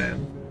bunker,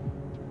 man.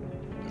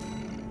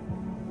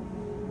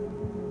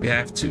 We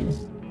have to.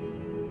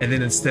 And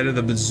then instead of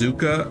the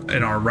bazooka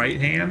in our right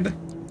hand,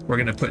 we're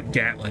gonna put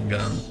Gatling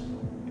gun.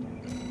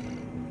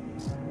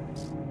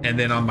 And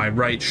then on my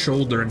right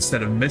shoulder,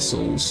 instead of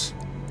missiles,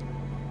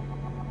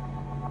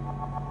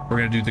 we're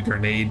gonna do the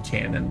grenade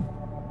cannon.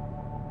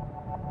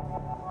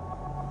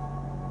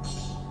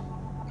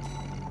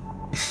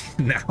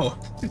 Now,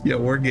 yeah,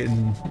 we're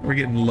getting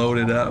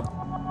loaded up.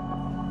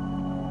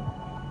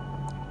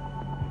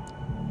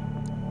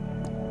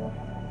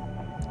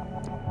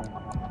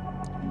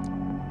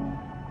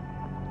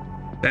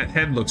 That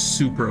head looks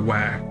super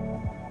whack.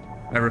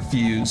 I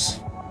refuse.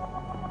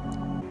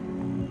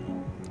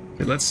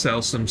 Okay, let's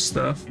sell some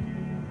stuff.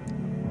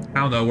 I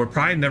don't know, we're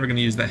probably never gonna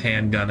use the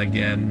handgun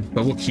again,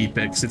 but we'll keep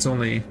it because it's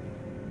only...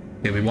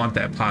 Okay, we want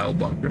that pile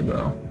bunker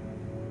though.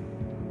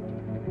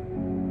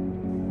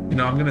 You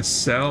know, I'm gonna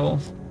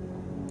sell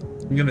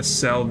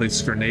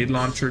this grenade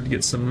launcher to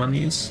get some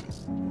monies.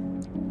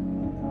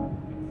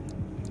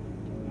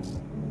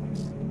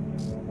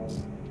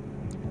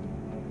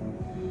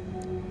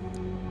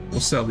 We'll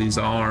sell these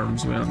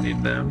arms, we don't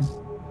need them.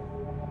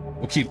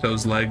 We'll keep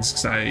those legs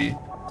because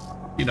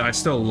I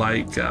still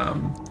like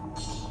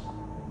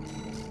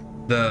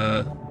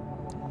the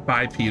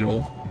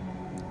bipedal.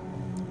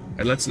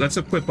 Right, let's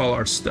equip all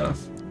our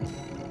stuff.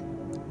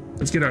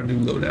 Let's get our new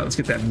loadout. Let's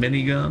get that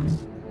minigun.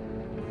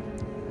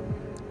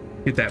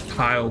 Get that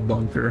pile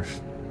bunker.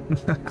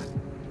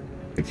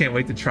 I can't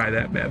wait to try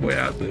that bad boy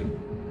out, dude.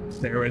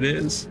 There it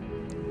is.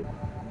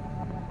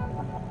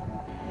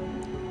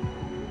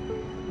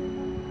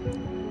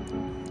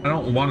 I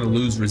don't want to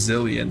lose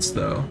resilience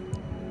though.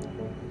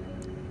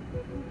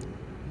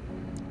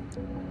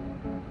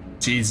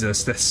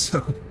 Jesus, that's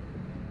so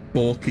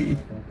bulky.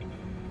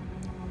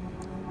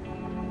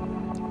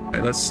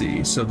 Alright, let's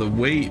see. So the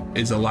weight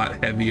is a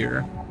lot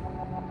heavier.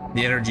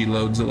 The energy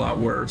load's a lot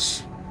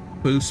worse.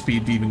 Boost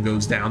speed even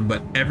goes down,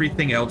 but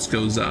everything else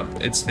goes up.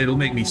 It'll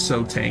make me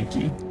so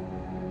tanky.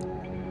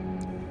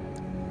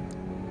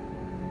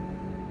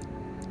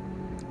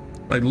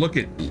 Like, look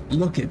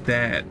at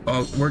that.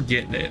 Oh, we're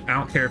getting it. I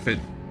don't care if it,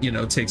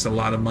 takes a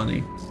lot of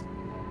money.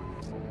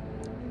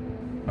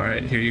 All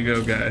right, here you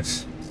go,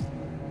 guys.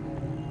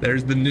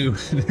 There's the new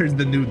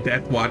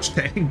DeathWatch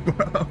tank,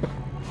 bro.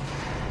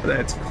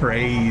 That's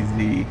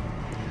crazy.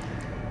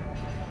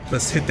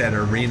 Let's hit that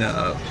arena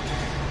up.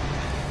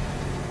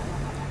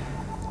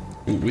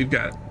 Ooh, we've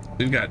got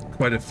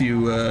quite a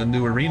few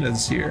new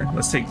arenas here.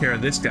 Let's take care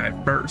of this guy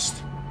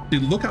first.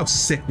 Dude, look how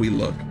sick we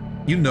look.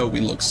 You know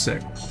we look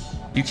sick.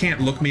 You can't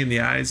look me in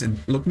the eyes and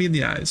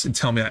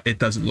tell me it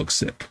doesn't look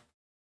sick.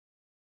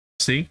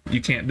 See?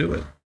 You can't do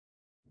it.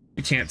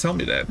 You can't tell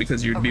me that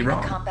because you'd be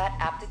wrong. Combat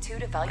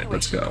Aptitude Evaluation Right,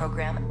 let's go.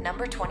 Program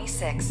number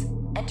 26,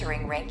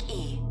 entering rank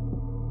E.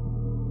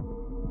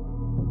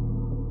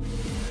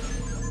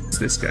 What's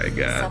this guy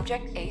got?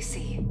 Subject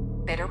AC,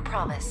 Bitter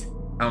Promise.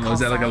 I don't know, is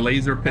that like a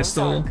laser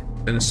pistol,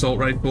 an assault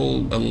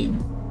rifle?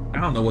 I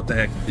don't know what the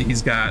heck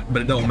he's got,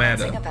 but it don't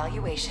matter.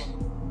 Evaluation.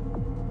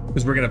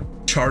 Because we're gonna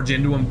charge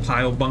into him,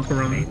 pile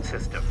bunker him,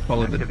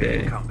 call it a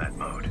day. Combat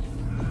mode.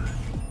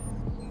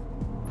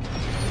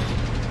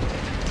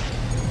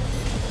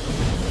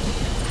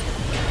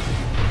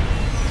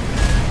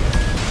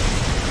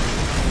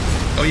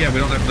 Oh yeah, we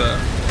don't have the...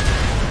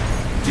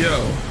 Yo.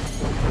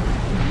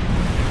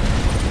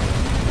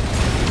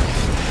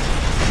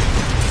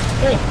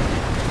 Oh!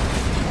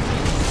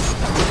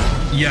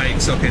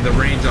 Yikes, okay, the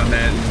range on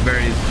that is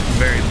very,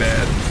 very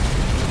bad.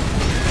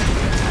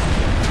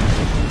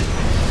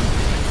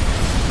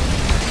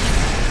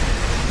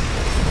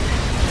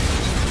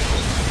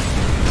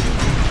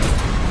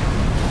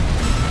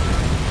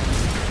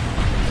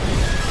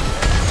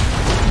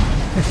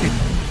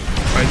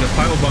 Alright, the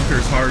pile bunker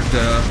is hard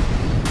to...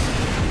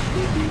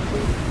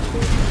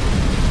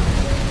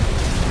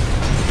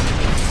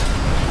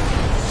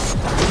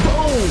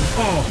 Boom!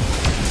 Oh!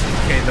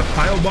 Okay, the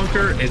pile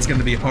bunker is going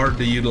to be hard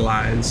to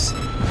utilize.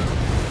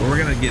 But we're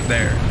going to get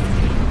there.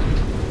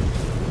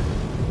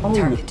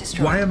 Oh,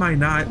 why am I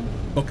not...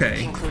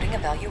 Okay. Concluding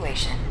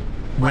evaluation.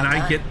 when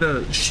I get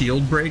the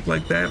shield break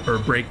like that, or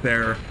break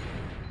their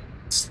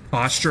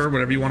posture,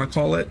 whatever you want to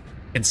call it,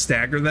 and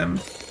stagger them,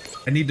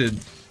 I need to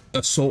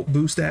assault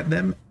boost at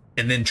them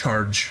and then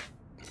charge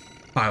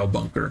pile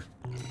bunker.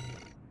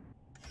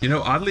 You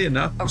know, oddly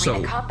enough,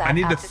 so I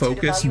need to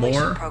focus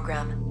more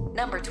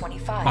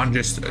on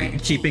just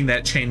keeping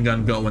that chain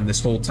gun going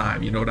this whole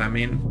time. You know what I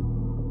mean?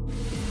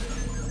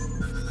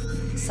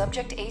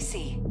 Subject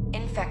AC,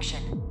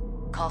 infection.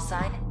 Call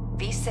sign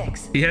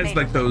V6. He has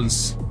like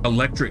those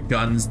electric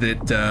guns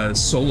that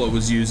Solo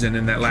was using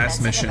in that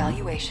last mission.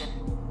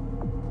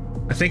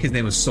 I think his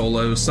name was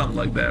Solo, something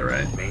like that,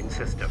 right? Main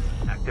system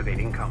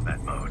activating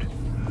combat mode.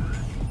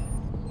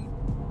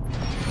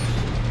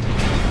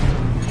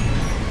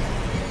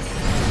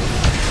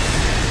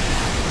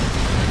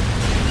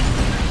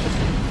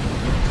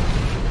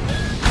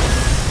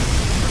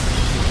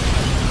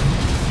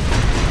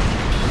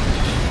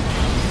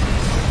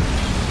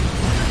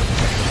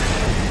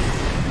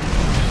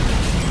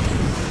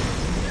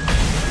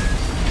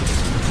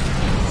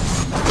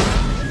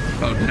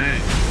 Oh,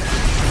 dang.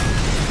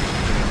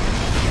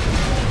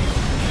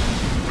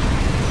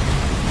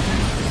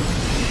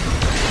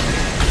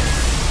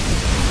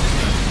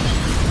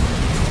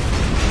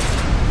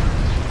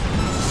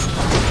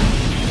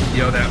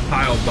 Yo, that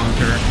pile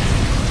bunker.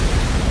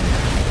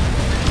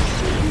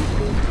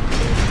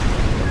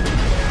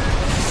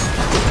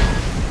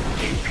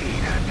 AP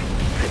at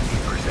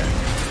 50%.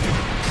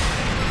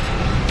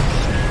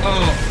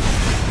 Oh.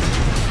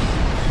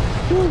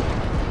 Woo.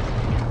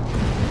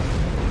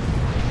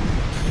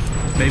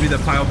 Maybe the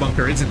pile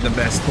bunker isn't the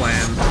best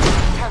plan.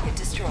 Target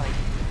destroyed.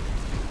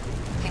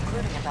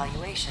 Concluding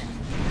evaluation.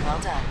 Well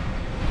done.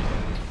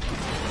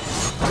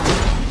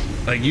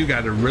 Like, you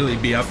gotta really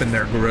be up in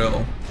their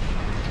grill.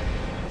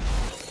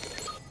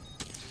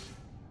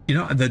 You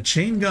know, the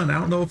chain gun, I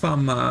don't know if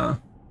I'm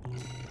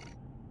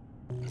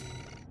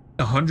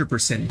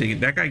 100% digging.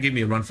 That guy gave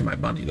me a run for my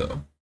money,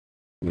 though.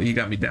 He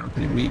got me down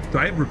pretty weak. Do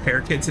I have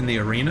repair kits in the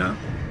arena?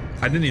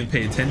 I didn't even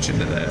pay attention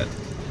to that.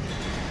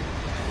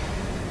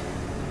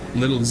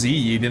 Little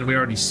Z, didn't we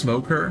already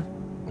smoke her?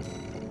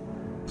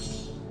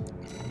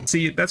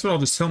 See, that's what I'll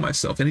just tell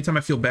myself. Anytime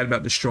I feel bad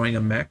about destroying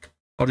a mech,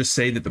 I'll just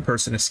say that the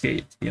person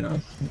escaped, you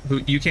know?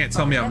 You can't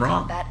tell me I'm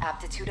wrong. Combat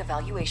Aptitude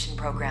Evaluation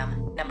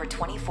Program, number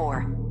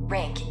 24,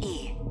 rank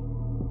E.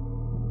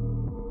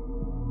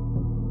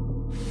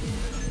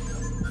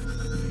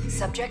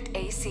 Subject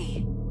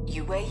AC,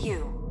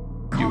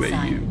 UAU. Call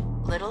sign,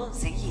 Little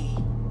ZE.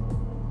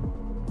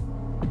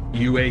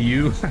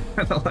 UAU?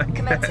 I don't like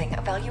Commencing that.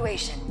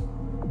 evaluation.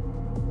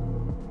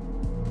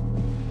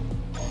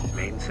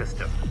 Main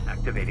system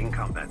activating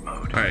combat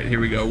mode. All right, here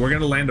we go. We're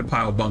gonna land a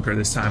pile bunker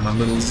this time on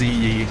Little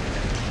ZE.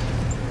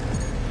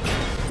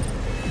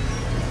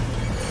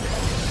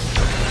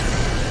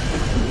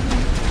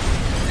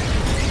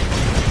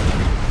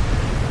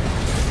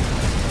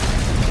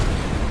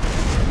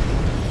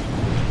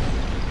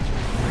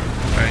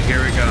 All right,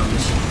 here it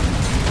comes.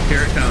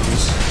 Here it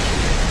comes.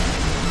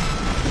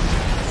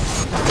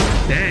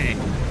 Dang.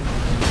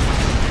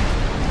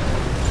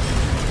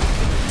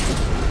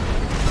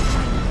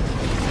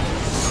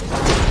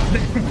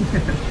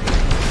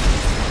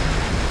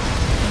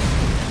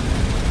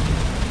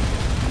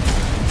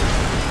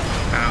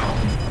 Ow.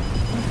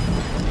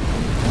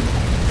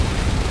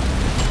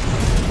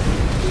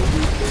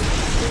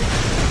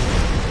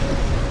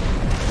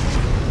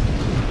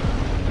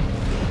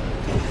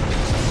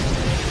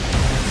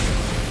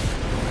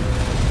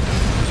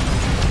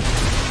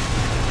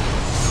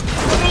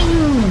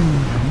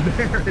 Boom!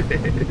 There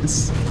it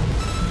is.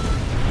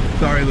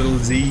 Sorry, Little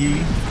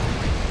Z.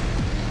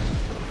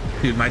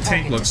 Dude, my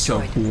tank looks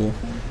so cool.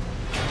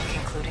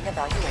 Concluding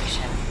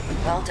evaluation.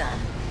 Well done.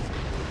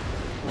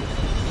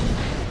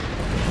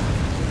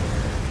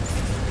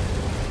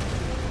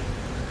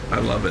 I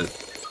love it.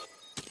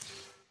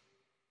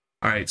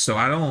 All right, so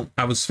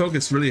I was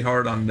focused really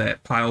hard on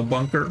that pile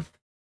bunker.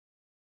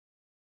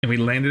 And we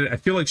landed it. I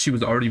feel like she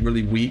was already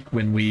really weak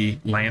when we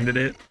landed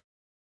it.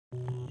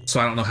 So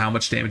I don't know how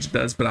much damage it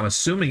does, but I'm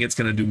assuming it's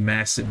going to do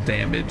massive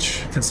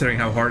damage, considering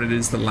how hard it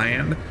is to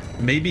land.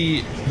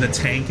 Maybe the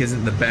tank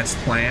isn't the best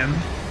plan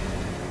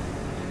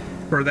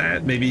for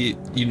that. Maybe,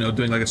 you know,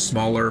 doing like a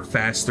smaller,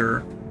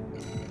 faster...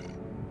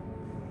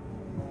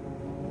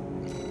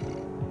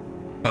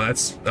 Oh,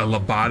 that's a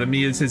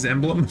lobotomy is his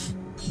emblem?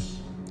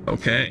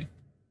 Okay.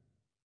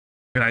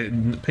 And I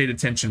paid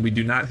attention. We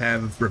do not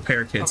have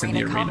repair kits in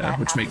the arena,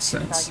 which makes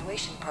sense.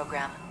 Evaluation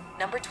program,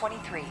 number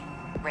 23,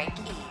 rank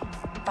E.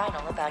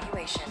 Final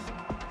evaluation.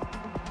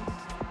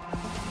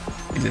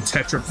 He's a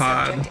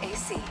tetrapod.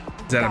 AC, is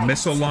that a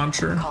missile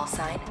launcher? Call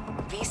sign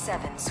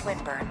V7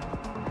 Swinburne.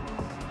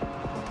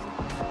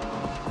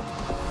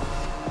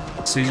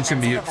 So he's just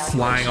gonna be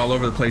flying all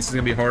over the place. It's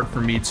gonna be hard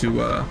for me to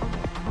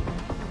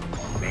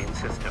Main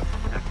system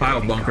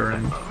pile bunker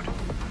in.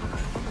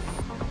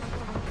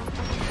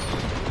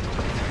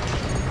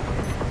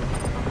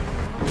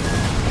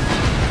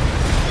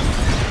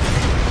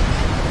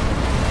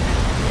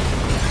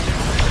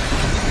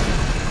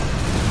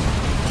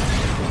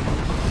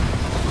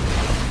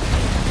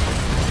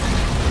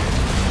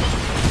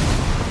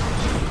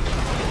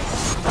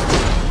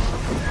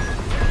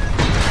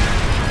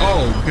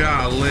 Oh,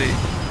 golly.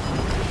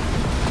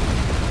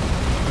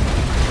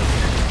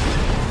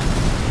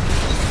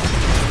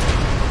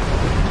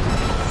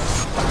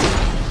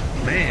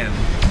 Man.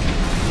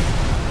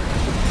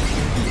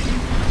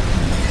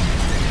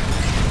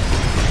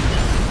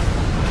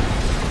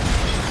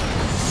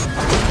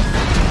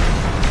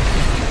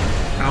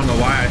 I don't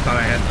know why I thought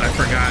I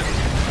forgot.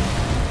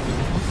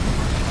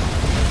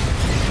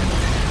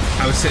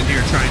 I was sitting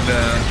here trying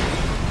to...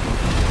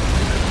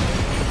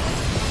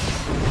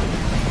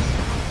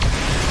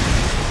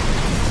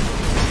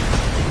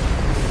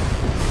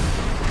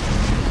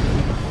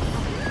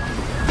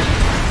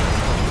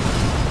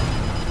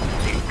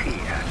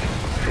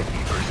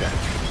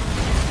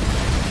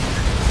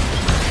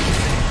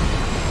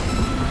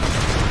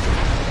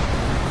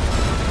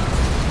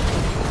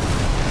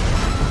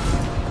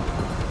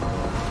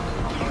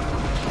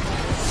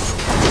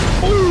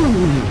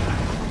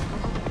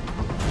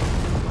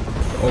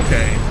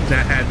 Okay,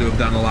 that had to have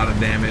done a lot of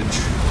damage.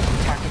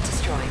 Target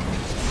destroyed.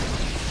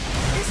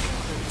 This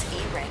concludes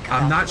E rank.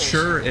 I'm not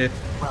sure if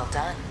well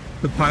done.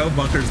 The pile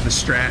bunker's the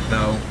strat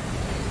though.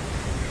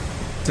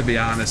 To be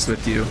honest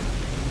with you,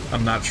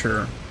 I'm not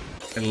sure.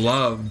 I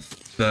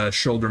love the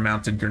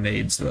shoulder-mounted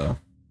grenades though;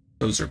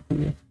 those are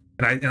cool.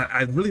 And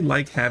I really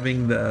like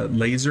having the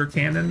laser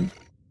cannon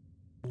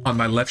on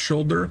my left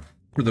shoulder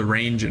for the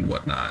range and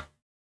whatnot.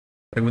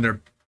 And when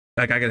they're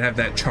like, I could have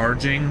that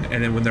charging,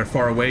 and then when they're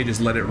far away, just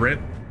let it rip.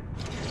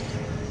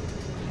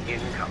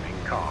 Incoming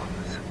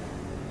comms.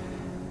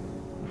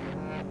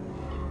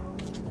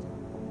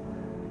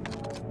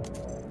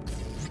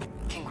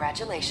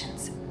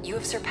 Congratulations, you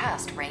have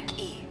surpassed rank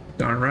E.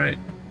 Darn right.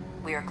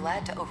 We are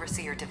glad to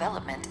oversee your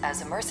development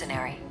as a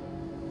mercenary.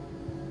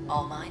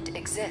 All Mind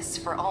exists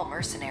for all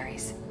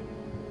mercenaries.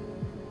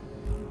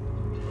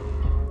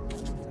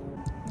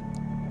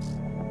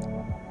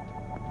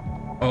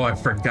 Oh, I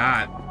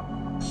forgot.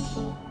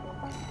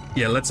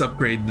 Yeah, let's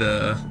upgrade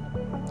the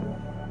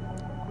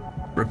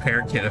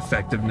repair kit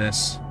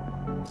effectiveness.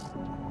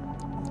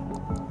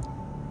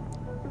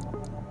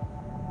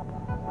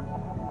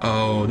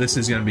 Oh, this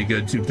is going to be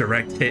good too.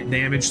 Direct hit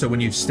damage, so when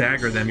you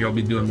stagger them, you'll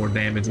be doing more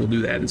damage. We'll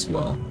do that as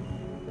well.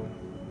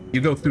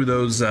 You go through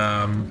those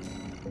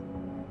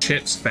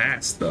chips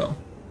fast, though.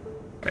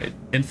 Right,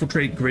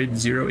 infiltrate grid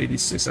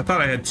 086. I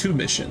thought I had 2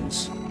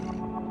 missions.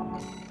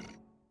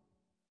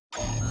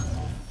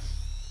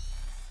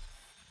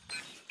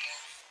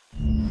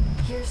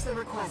 Here's the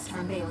request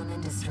from Balaam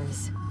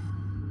Industries.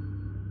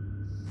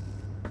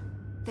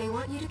 They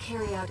want you to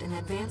carry out an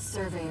advanced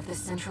survey of the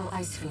central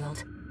ice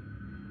field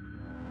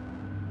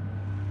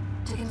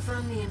to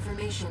confirm the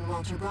information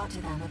Walter brought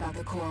to them about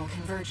the coral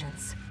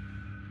convergence.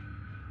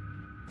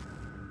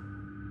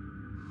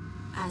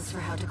 As for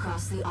how to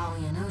cross the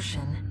Aeolian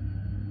Ocean,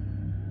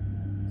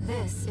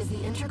 this is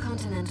the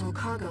intercontinental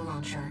cargo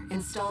launcher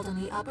installed on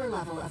the upper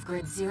level of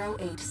grid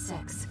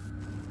 086.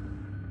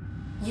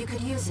 You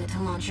could use it to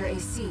launch your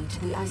AC to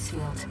the ice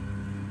field.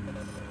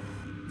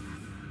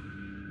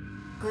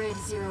 Grid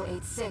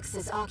 086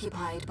 is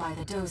occupied by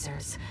the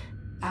Dozers,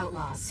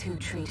 outlaws who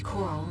treat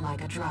coral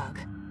like a drug.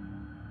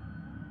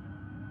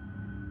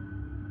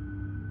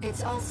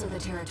 It's also the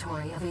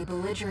territory of a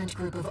belligerent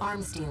group of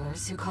arms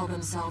dealers who call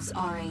themselves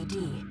RAD.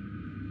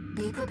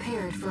 Be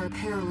prepared for a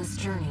perilous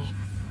journey.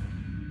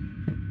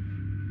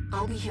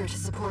 I'll be here to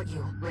support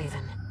you,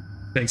 Raven.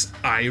 Thanks,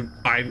 Ray.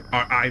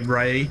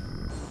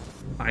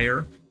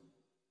 Ire.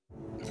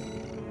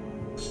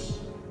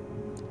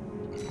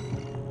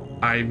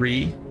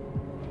 Irie.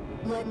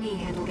 Let me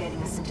handle getting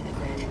us into the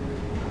grid.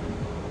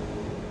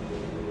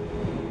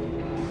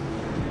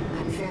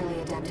 I'm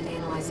fairly adept at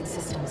analyzing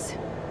systems,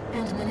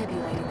 and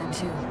manipulating them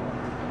too.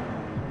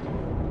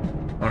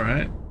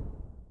 Alright.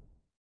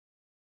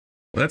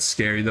 Well, that's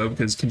scary though,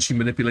 because can she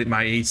manipulate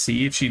my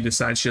AC if she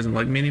decides she doesn't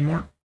like me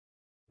anymore?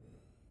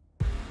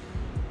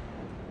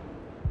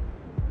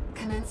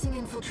 Commencing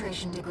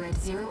infiltration to grid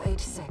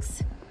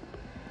 086.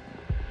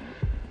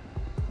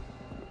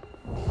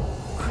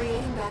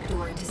 Creating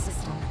backdoor into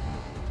system.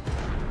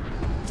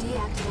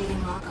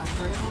 Deactivating lock on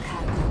vertical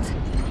catapult.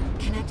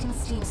 Connecting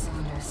steam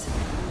cylinders.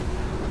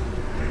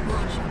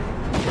 Launching.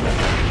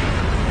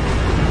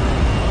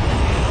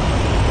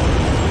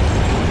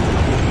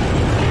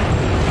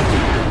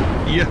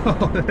 Yo,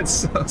 that's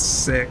so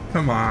sick.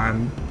 Come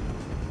on.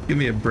 Give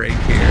me a break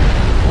here.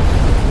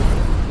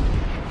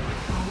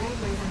 Alright,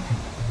 Raven.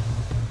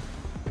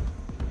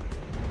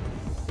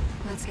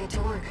 Let's get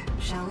to work,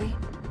 shall we?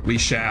 We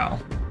shall.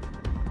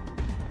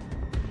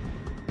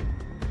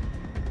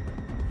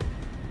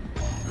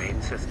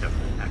 Main system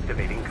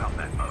activating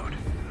combat mode.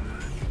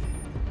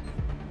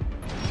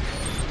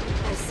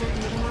 I sent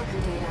you the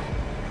marker data.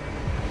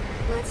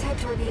 Let's head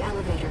toward the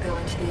elevator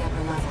going to the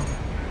upper level.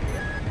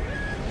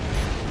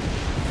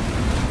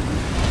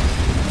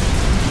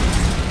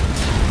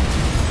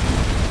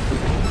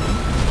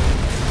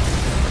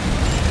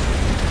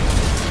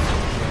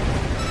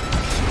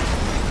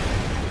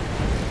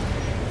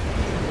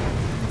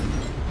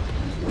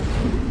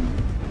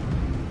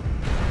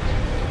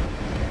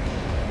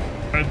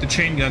 Alright, the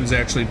chain gun's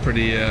actually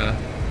pretty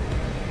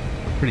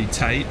pretty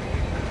tight.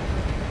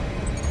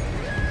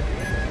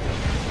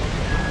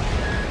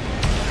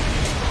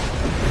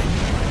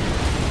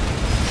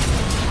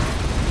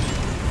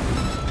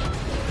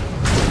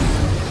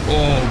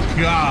 Oh,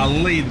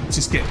 golly,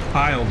 just get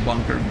pile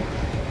bunkered.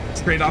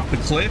 Straight off the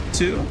cliff,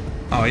 too?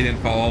 Oh, he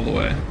didn't fall all the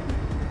way.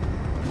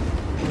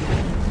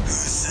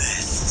 Who's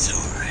this,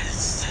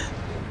 tourist?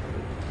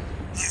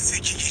 You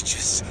think you could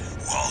just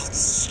waltz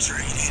straight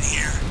in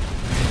here?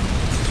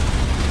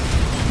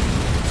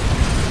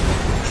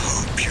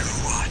 Hope you're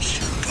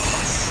watching,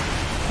 boss.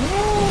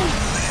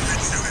 Leave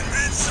it to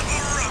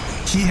invincible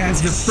Rummy. He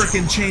has the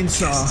frickin'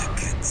 chainsaw. Just a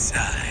good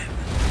time.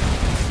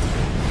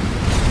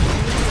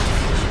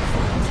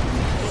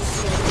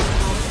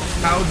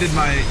 How did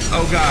my...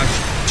 Oh gosh.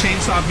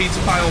 Chainsaw beats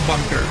pile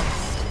bunker.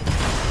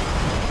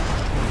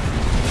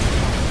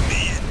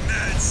 Me and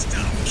Mad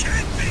Stuff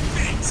can't be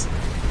beat.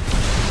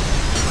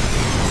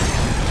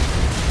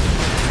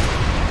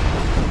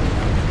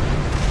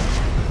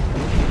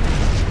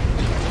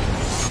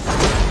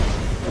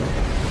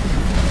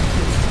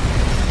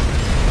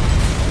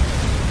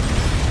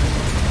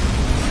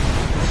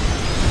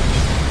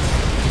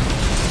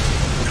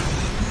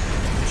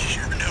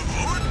 You're no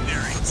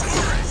ordinary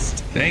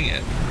tourist. Dang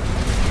it.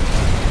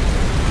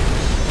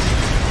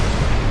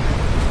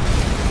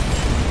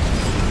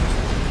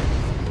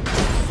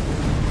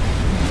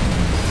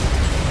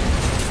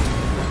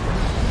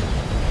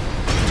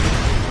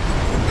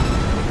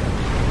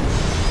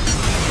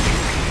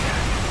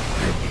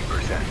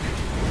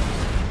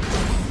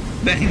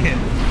 Dang it.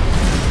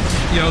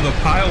 Yo, the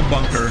pile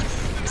bunker.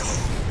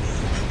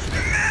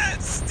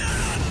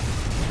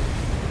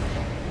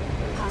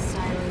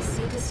 Hostile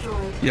AC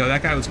destroyed. Yo,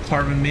 that guy was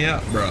carving me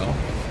up, bro.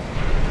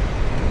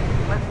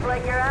 Looks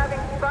like you're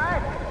having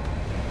fun,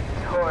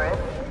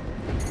 tourist.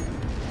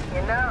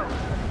 You know,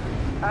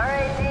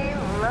 RAD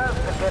loves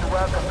a good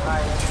welcome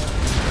party.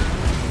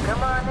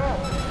 Come on in,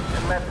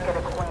 and let's get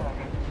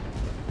acquainted.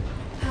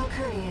 How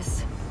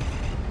curious.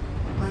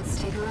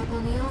 Let's take her up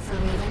on the offer,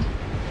 Raven.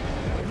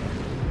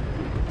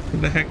 Who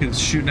the heck is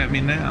shooting at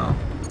me now?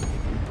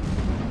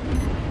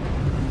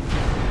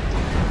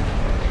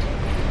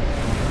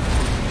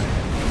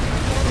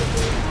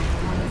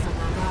 From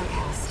that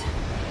broadcast.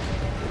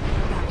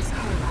 That was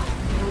Carla,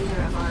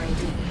 leader of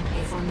RAD,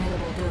 a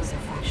formidable dozer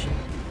faction.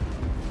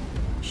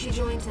 She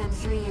joined them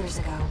 3 years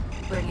ago,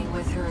 bringing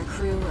with her a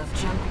crew of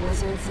junk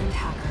wizards and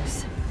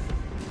hackers.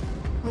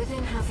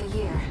 Within half a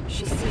year,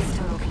 she seized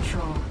total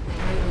control and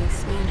greatly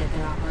expanded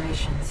their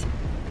operations.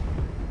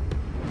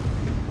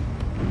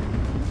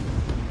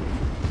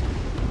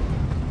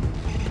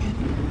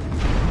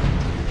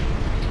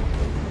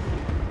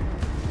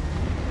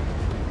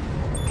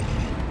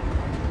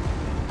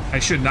 I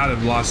should not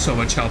have lost so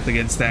much health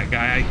against that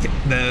guy.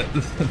 The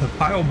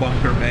pile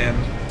bunker, man.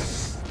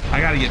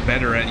 I gotta get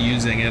better at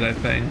using it, I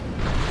think.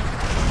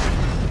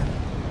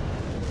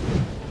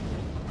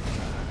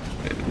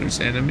 Maybe there's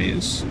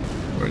enemies.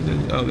 Where are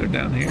they? Oh, they're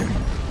down here.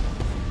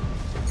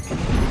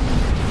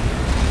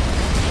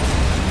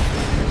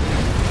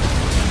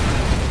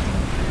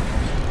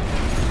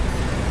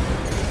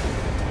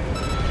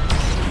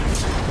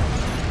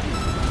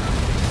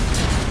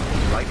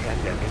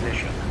 Right-hand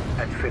ammunition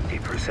at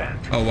 50%.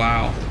 Oh,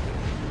 wow.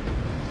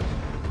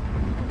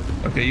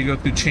 Okay, you go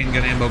through chain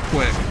gun ammo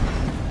quick.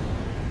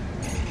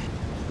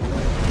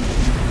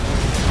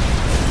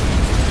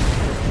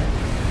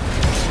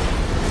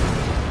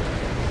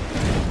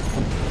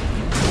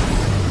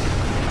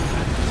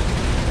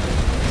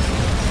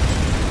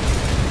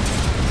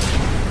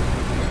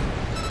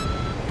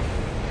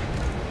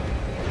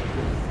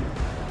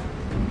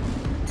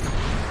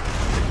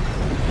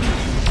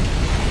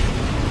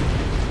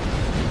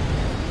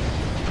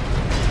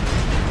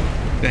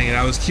 Dang it,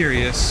 I was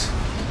curious.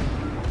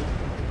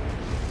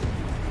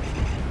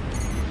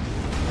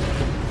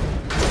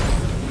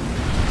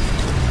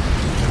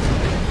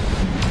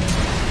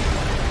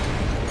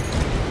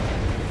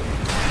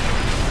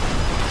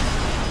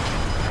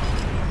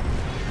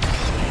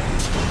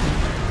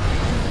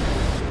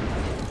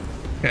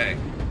 Okay.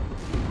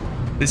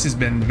 This has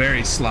been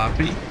very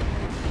sloppy.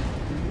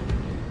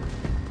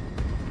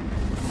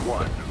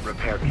 One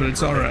repair kit But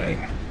it's all right.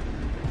 remaining.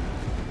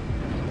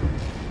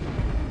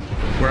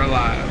 We're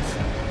alive.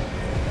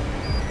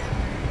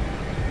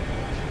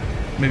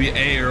 Maybe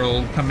Air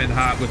will come in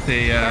hot with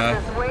a,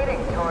 Kept us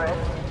waiting,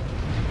 tourist.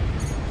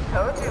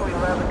 Told you we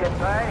love a good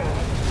party.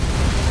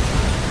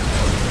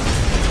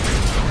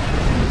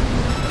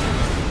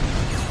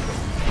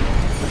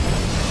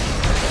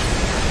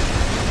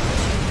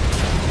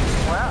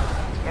 Well,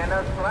 you're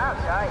no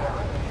slouch, are you?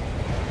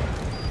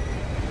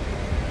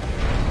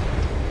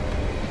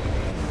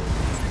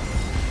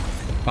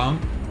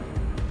 punk.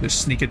 There's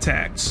sneak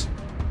attacks.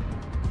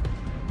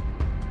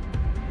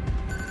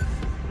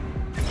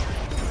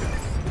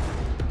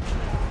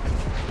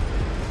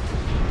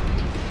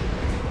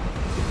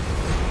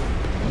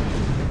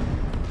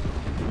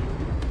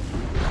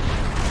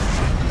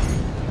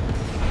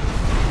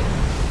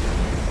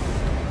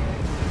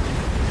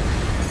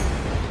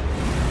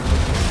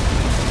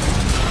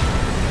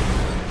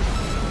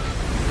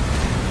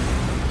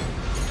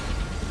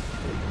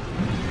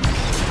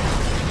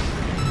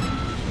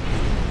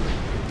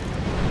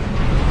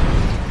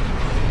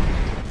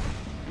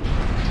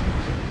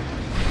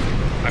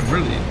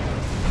 really...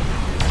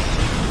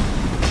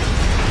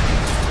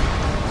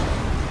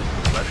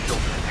 Left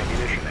shoulder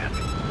ammunition at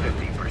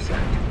 50%.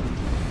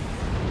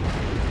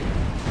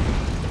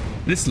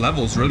 This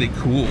level's really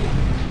cool.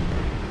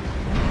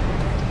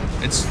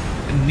 It's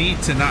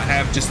neat to not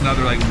have just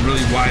another like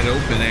really wide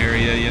open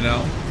area, you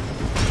know?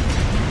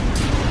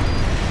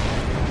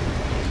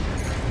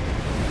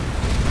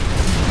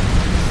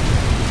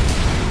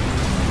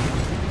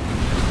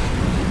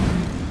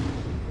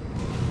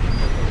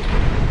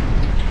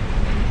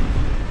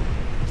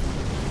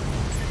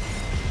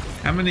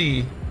 How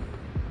many?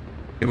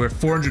 Okay, we're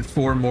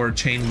 404 more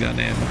chain gun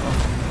ammo.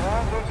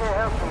 Can't get your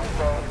help these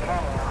days,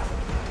 can you?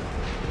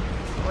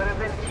 Would have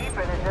been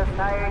cheaper to just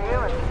hire you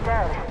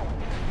instead.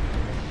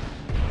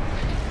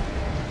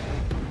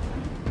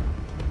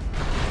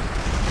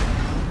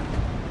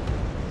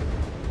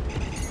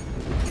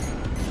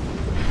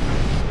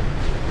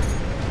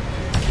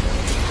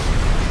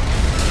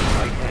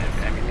 Light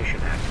hand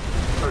ammunition at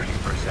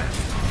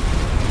 30%.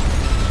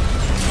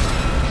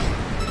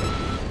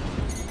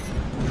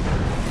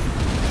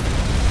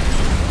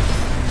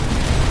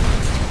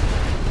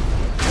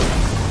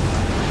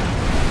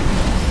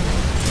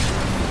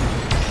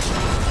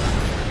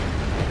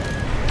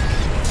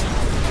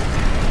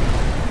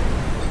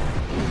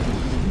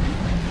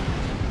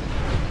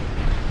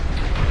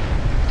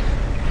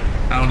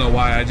 I don't know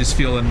why, I just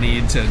feel a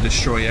need to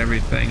destroy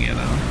everything, you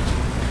know?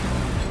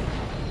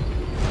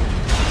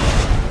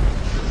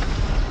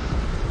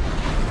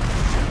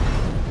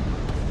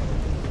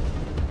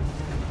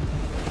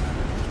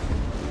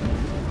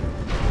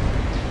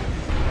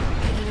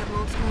 Picking up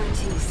multiple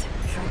MTs.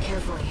 Tread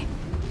carefully.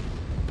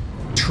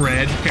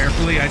 Tread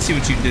carefully? I see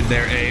what you did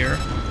there, Ayer.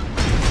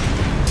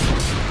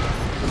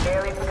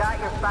 Barely forgot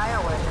your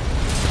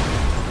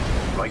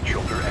fireworks. Right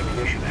shoulder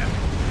ammunition at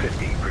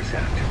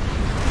 50%.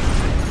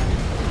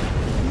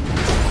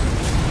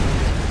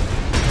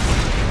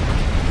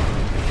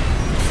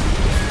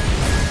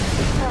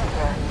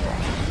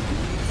 Interesting.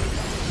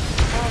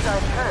 Seems our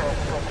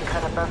turrets was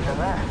cut above the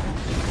rest.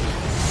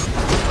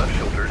 Left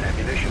shoulder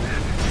ammunition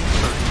at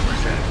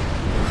 30%.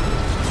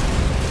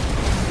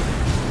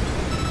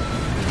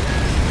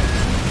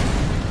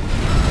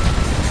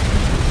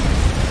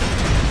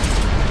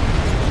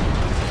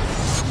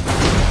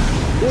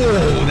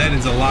 Oh, that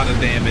is a lot of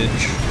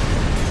damage.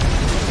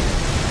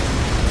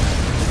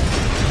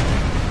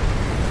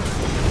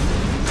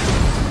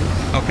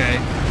 Okay.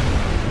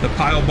 The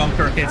pile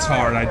bunker hits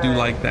hard. I do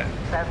like that.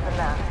 That's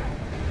enough.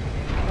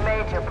 You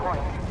made your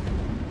point.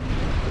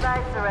 I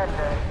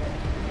surrender.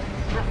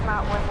 Just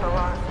not worth the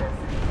losses.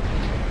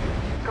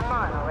 Come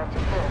on, I'll let you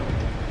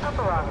through. Up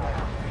along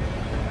now.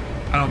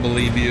 I don't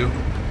believe you.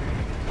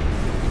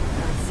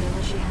 Let's see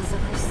what she has up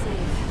her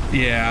sleeve.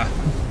 Yeah,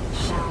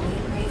 Shall we,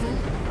 Raven?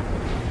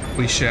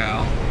 we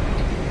shall.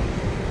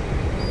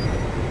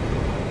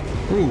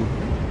 Ooh.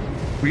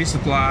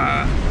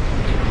 Resupply.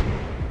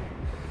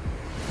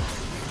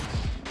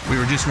 We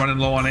were just running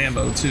low on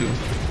ammo, too.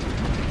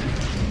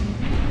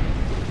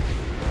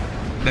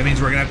 That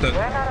means we're gonna have to...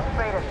 You're not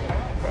afraid of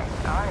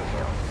anything, are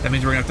you? That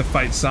means we're gonna have to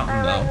fight something,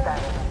 I like though.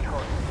 that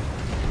choice.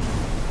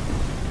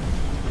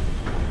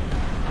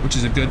 Which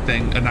is a good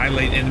thing.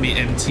 Annihilate enemy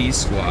MT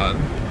squad. Too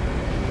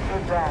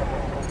bad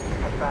you're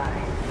saying goodbye.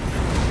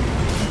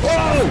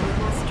 Whoa!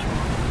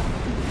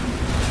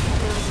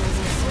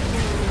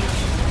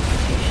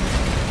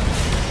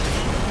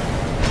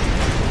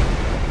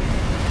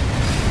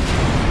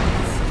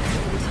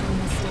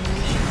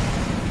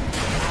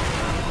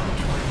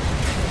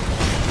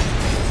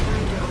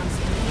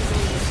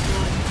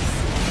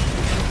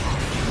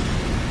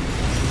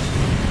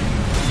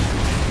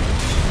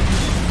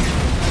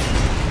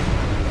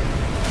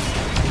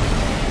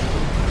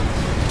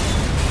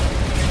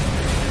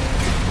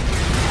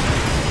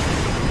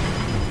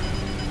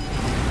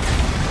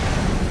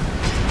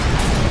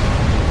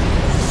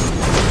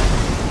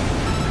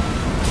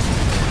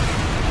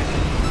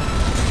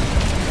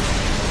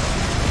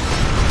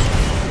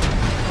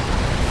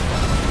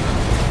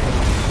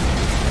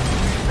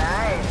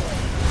 Nice.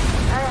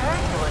 I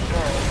heard you were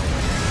good.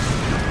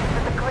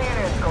 But the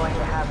cleaner's going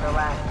to have the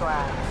last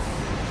laugh.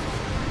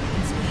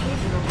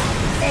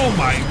 Oh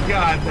my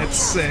god, that's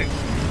sick.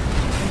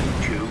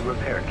 2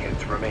 repair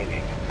kits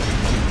remaining.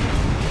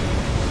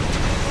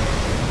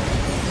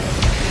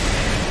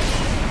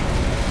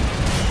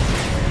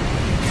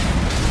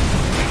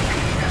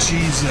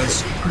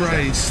 Jesus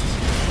Christ.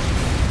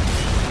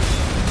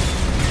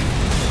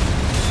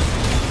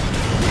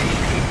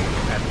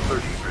 At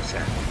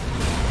 30%.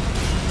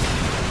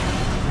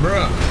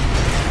 Bruh.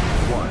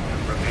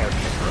 1 repair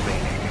kit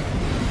remaining.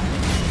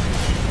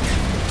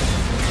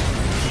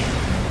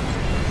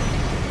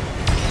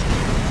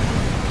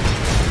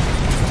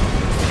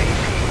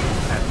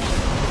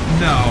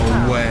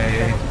 No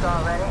way. Finished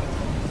already?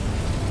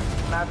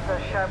 Not so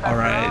sharp All after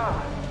right.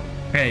 all.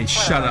 Hey,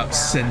 shut up,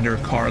 Cinder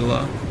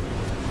Carla.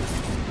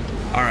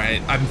 All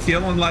right, I'm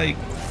feeling like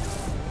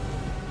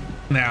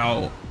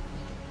now,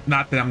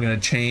 not that I'm gonna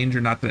change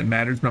or not that it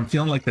matters, but I'm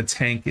feeling like the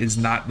tank is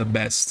not the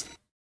best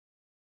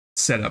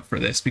setup for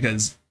this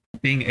because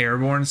being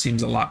airborne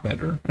seems a lot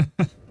better.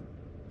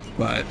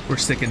 But we're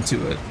sticking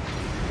to it.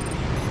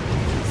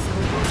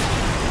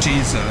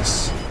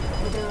 Jesus.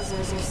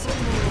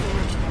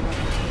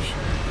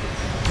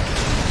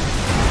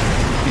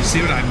 You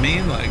see what I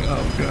mean? Like,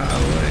 oh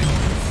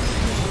golly.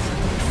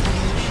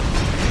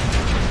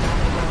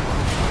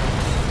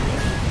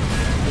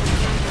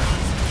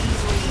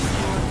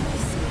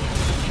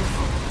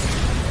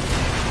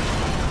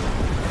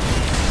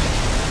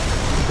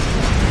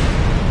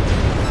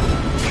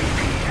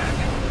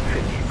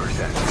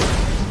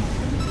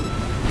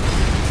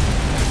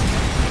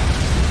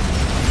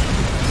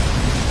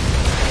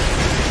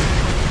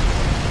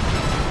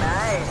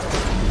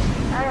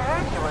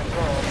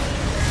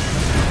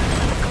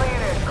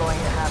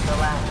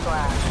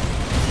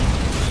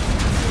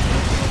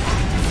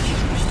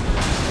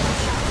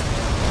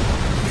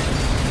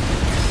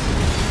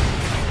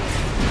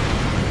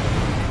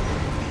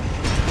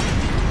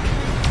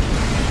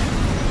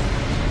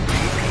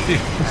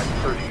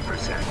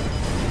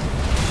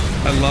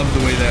 I love the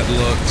way that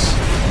looks.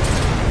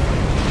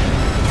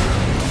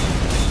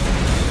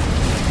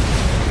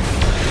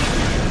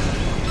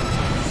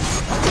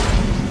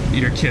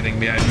 You're kidding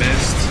me, I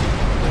missed.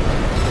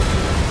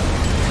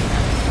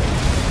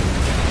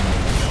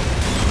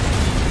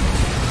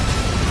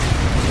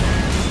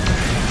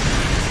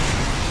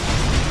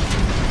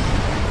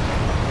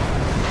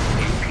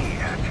 AP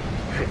at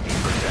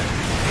 50%.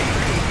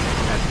 AP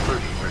at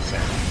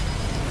 30%.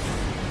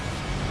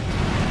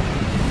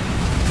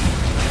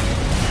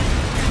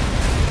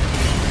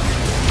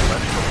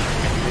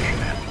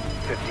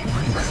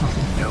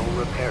 No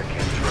repair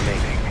kits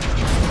remaining.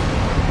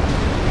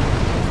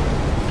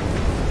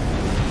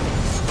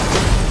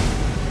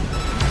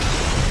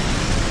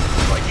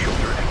 Flight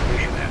shoulder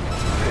ignition at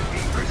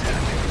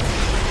 50%.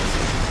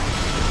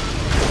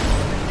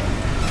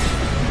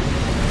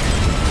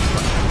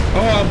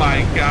 Oh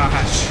my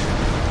gosh.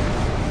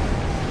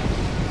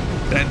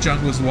 That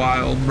junk was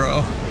wild,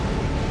 bro.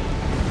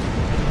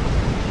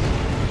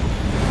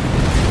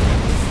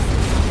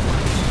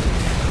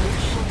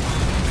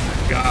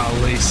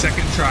 Golly,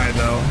 second try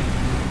though.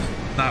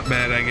 Not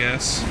bad, I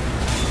guess.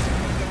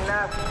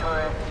 Enough,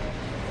 tourist.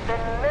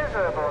 Been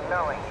miserable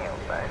knowing you,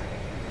 but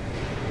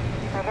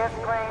I guess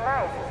playing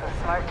nice is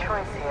a smart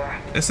choice here.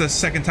 It's the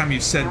second time you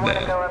said You want that.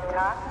 to go up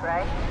top,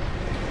 right?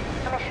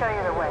 Let me show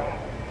you the way.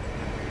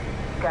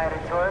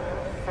 Guided tour from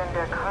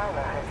Cinder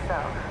Carla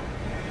herself.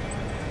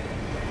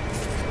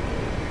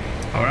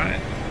 All right.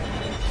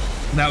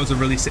 That was a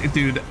really sick,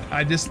 dude.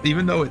 I just,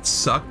 even though it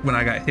sucked when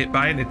I got hit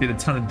by it, it did a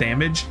ton of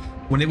damage.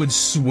 When it would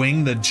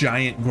swing the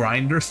giant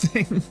grinder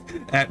thing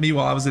at me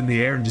while I was in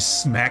the air and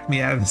just smack me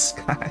out of the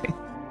sky.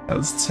 That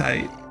was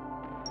tight.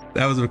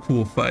 That was a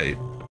cool fight.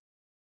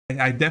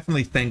 I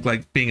definitely think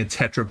like being a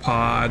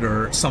tetrapod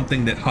or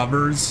something that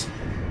hovers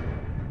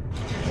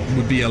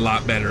would be a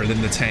lot better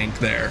than the tank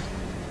there.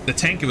 The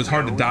tank, it was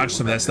hard to dodge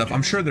some of that stuff.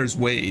 I'm sure there's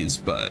ways,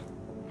 but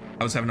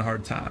I was having a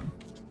hard time.